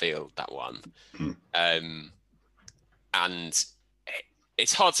contested field, that one, and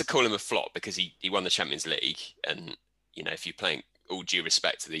it's hard to call him a flop because he won the Champions League, and you know, if you're playing, all due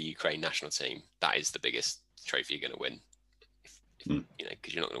respect to the Ukraine national team, that is the biggest trophy you're going to win, you know,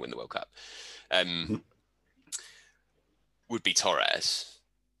 because you're not going to win the World Cup. Would be Torres,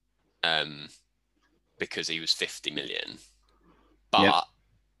 because he was 50 million, but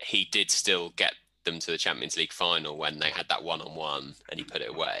he did still get them to the Champions League final when they had that one-on-one and he put it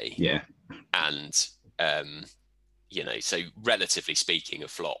away. Yeah. And, you know, so relatively speaking, a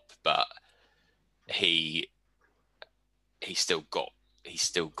flop, but he still got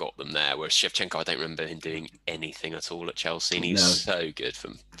them there. Whereas Shevchenko, I don't remember him doing anything at all at Chelsea, and he was so good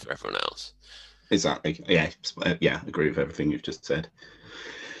for everyone else. Exactly. Yeah. Agree with everything you've just said.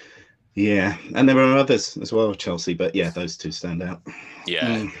 Yeah, and there are others as well, Chelsea, but yeah, those two stand out.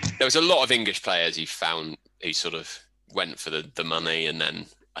 Yeah, there was a lot of English players who sort of went for the money, and then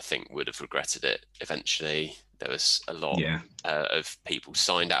I think would have regretted it eventually. There was a lot of people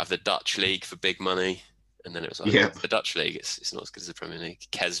signed out of the Dutch league for big money, and then it was like, the Dutch league, it's not as good as the Premier League.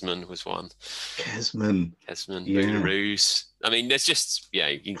 Kesman was one. Kesman, Bugarus. I mean, there's just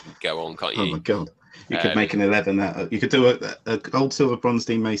you can go on, can't you? Oh my god. You could make an 11. You could do a gold, silver, bronze,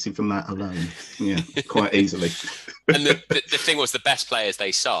 Dean Macy from that alone. Yeah, quite easily. And the thing was, the best players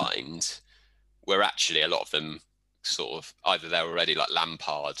they signed were actually, a lot of them sort of, either they're already like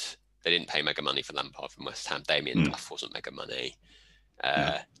Lampard. They didn't pay mega money for Lampard from West Ham. Damien Duff wasn't mega money.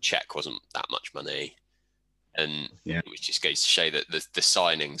 Czech wasn't that much money. And which just goes to show that the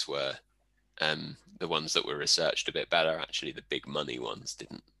signings were the ones that were researched a bit better. Actually, the big money ones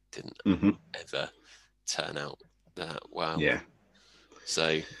didn't ever turn out that well. Yeah.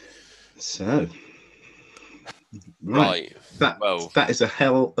 So right. That is a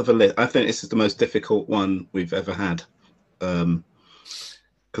hell of a list. I think this is the most difficult one we've ever had,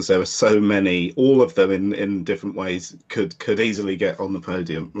 because there were so many. All of them in different ways could easily get on the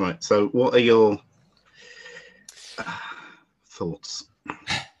podium. Right. So, what are your thoughts?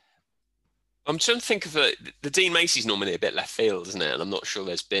 I'm trying to think of the Dean Macy's normally a bit left field, isn't it? And I'm not sure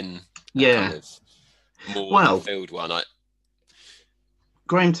there's been kind of more left field one.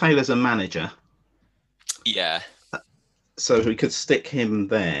 Graham Taylor's a manager. Yeah. So we could stick him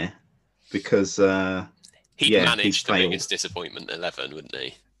there because he'd manage the biggest disappointment 11, wouldn't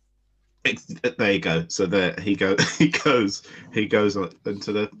he? There you go. So there he goes. He goes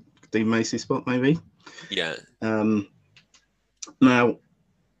into the Dean Macy spot, maybe. Yeah. Now,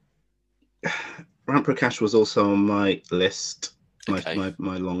 Ramprakash was also on my list,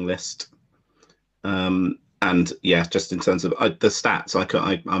 my long list. And yeah, just in terms of the stats,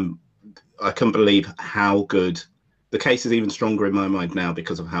 I couldn't believe how good. The case is even stronger in my mind now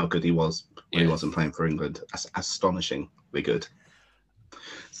because of how good he was when he wasn't playing for England. Astonishingly good.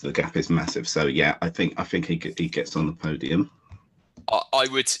 So the gap is massive. So yeah, I think he gets on the podium. I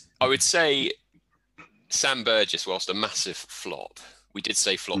would say Sam Burgess, whilst a massive flop, we did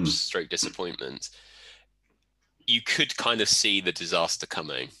say flops stroke disappointment. You could kind of see the disaster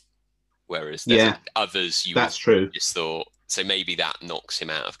coming, whereas there's others just thought. So maybe that knocks him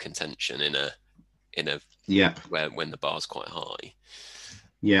out of contention in a when the bar's quite high.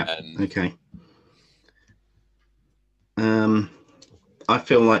 Yeah. Okay. I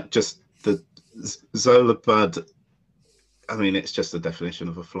feel like just the Zola Bud. I mean, it's just the definition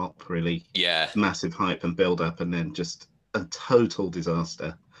of a flop, really. Yeah. Massive hype and build up, and then just a total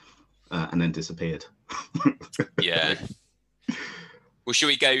disaster, and then disappeared. Yeah. Well, should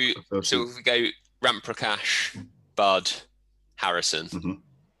we go? So if we go Ramprakash, Bud, Harrison.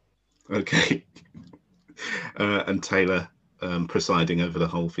 Mm-hmm. Okay. And Taylor presiding over the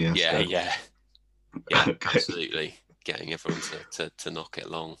whole fiasco. Yeah, okay. Absolutely. Getting everyone to knock it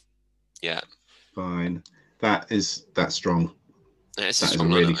along. Yeah. Fine. That's strong. Yeah, that is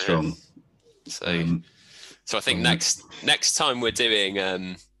really strong. So I think next time we're doing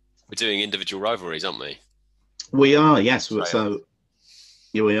individual rivalries, aren't we? We are, yes. So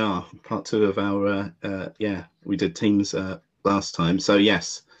here we are. Part 2 of our we did teams last time. So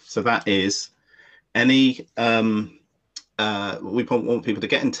yes. So that is any we want people to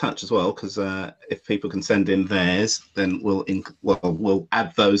get in touch as well, because if people can send in theirs, then we'll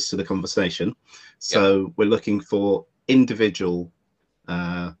add those to the conversation. So we're looking for individual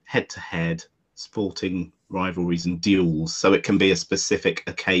head-to-head sporting rivalries and duels. So it can be a specific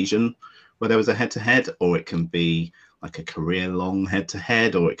occasion where there was a head-to-head, or it can be like a career long head to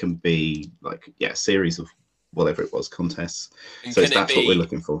head, or it can be like a series of whatever it was, contests. And So that's what we're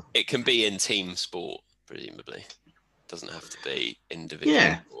looking for. It can be in team sport, presumably. Doesn't have to be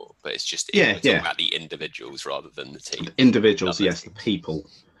individual sport, but it's just we're talking about the individuals rather than the team. Individuals, yes, the people.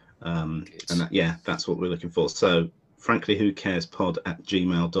 And that's what we're looking for. So frankly, who cares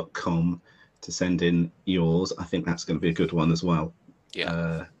pod@gmail.com to send in yours. I think that's going to be a good one as well.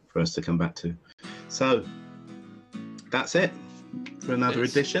 For us to come back to. So that's it for another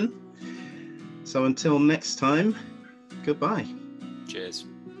edition. So until next time, goodbye. Cheers.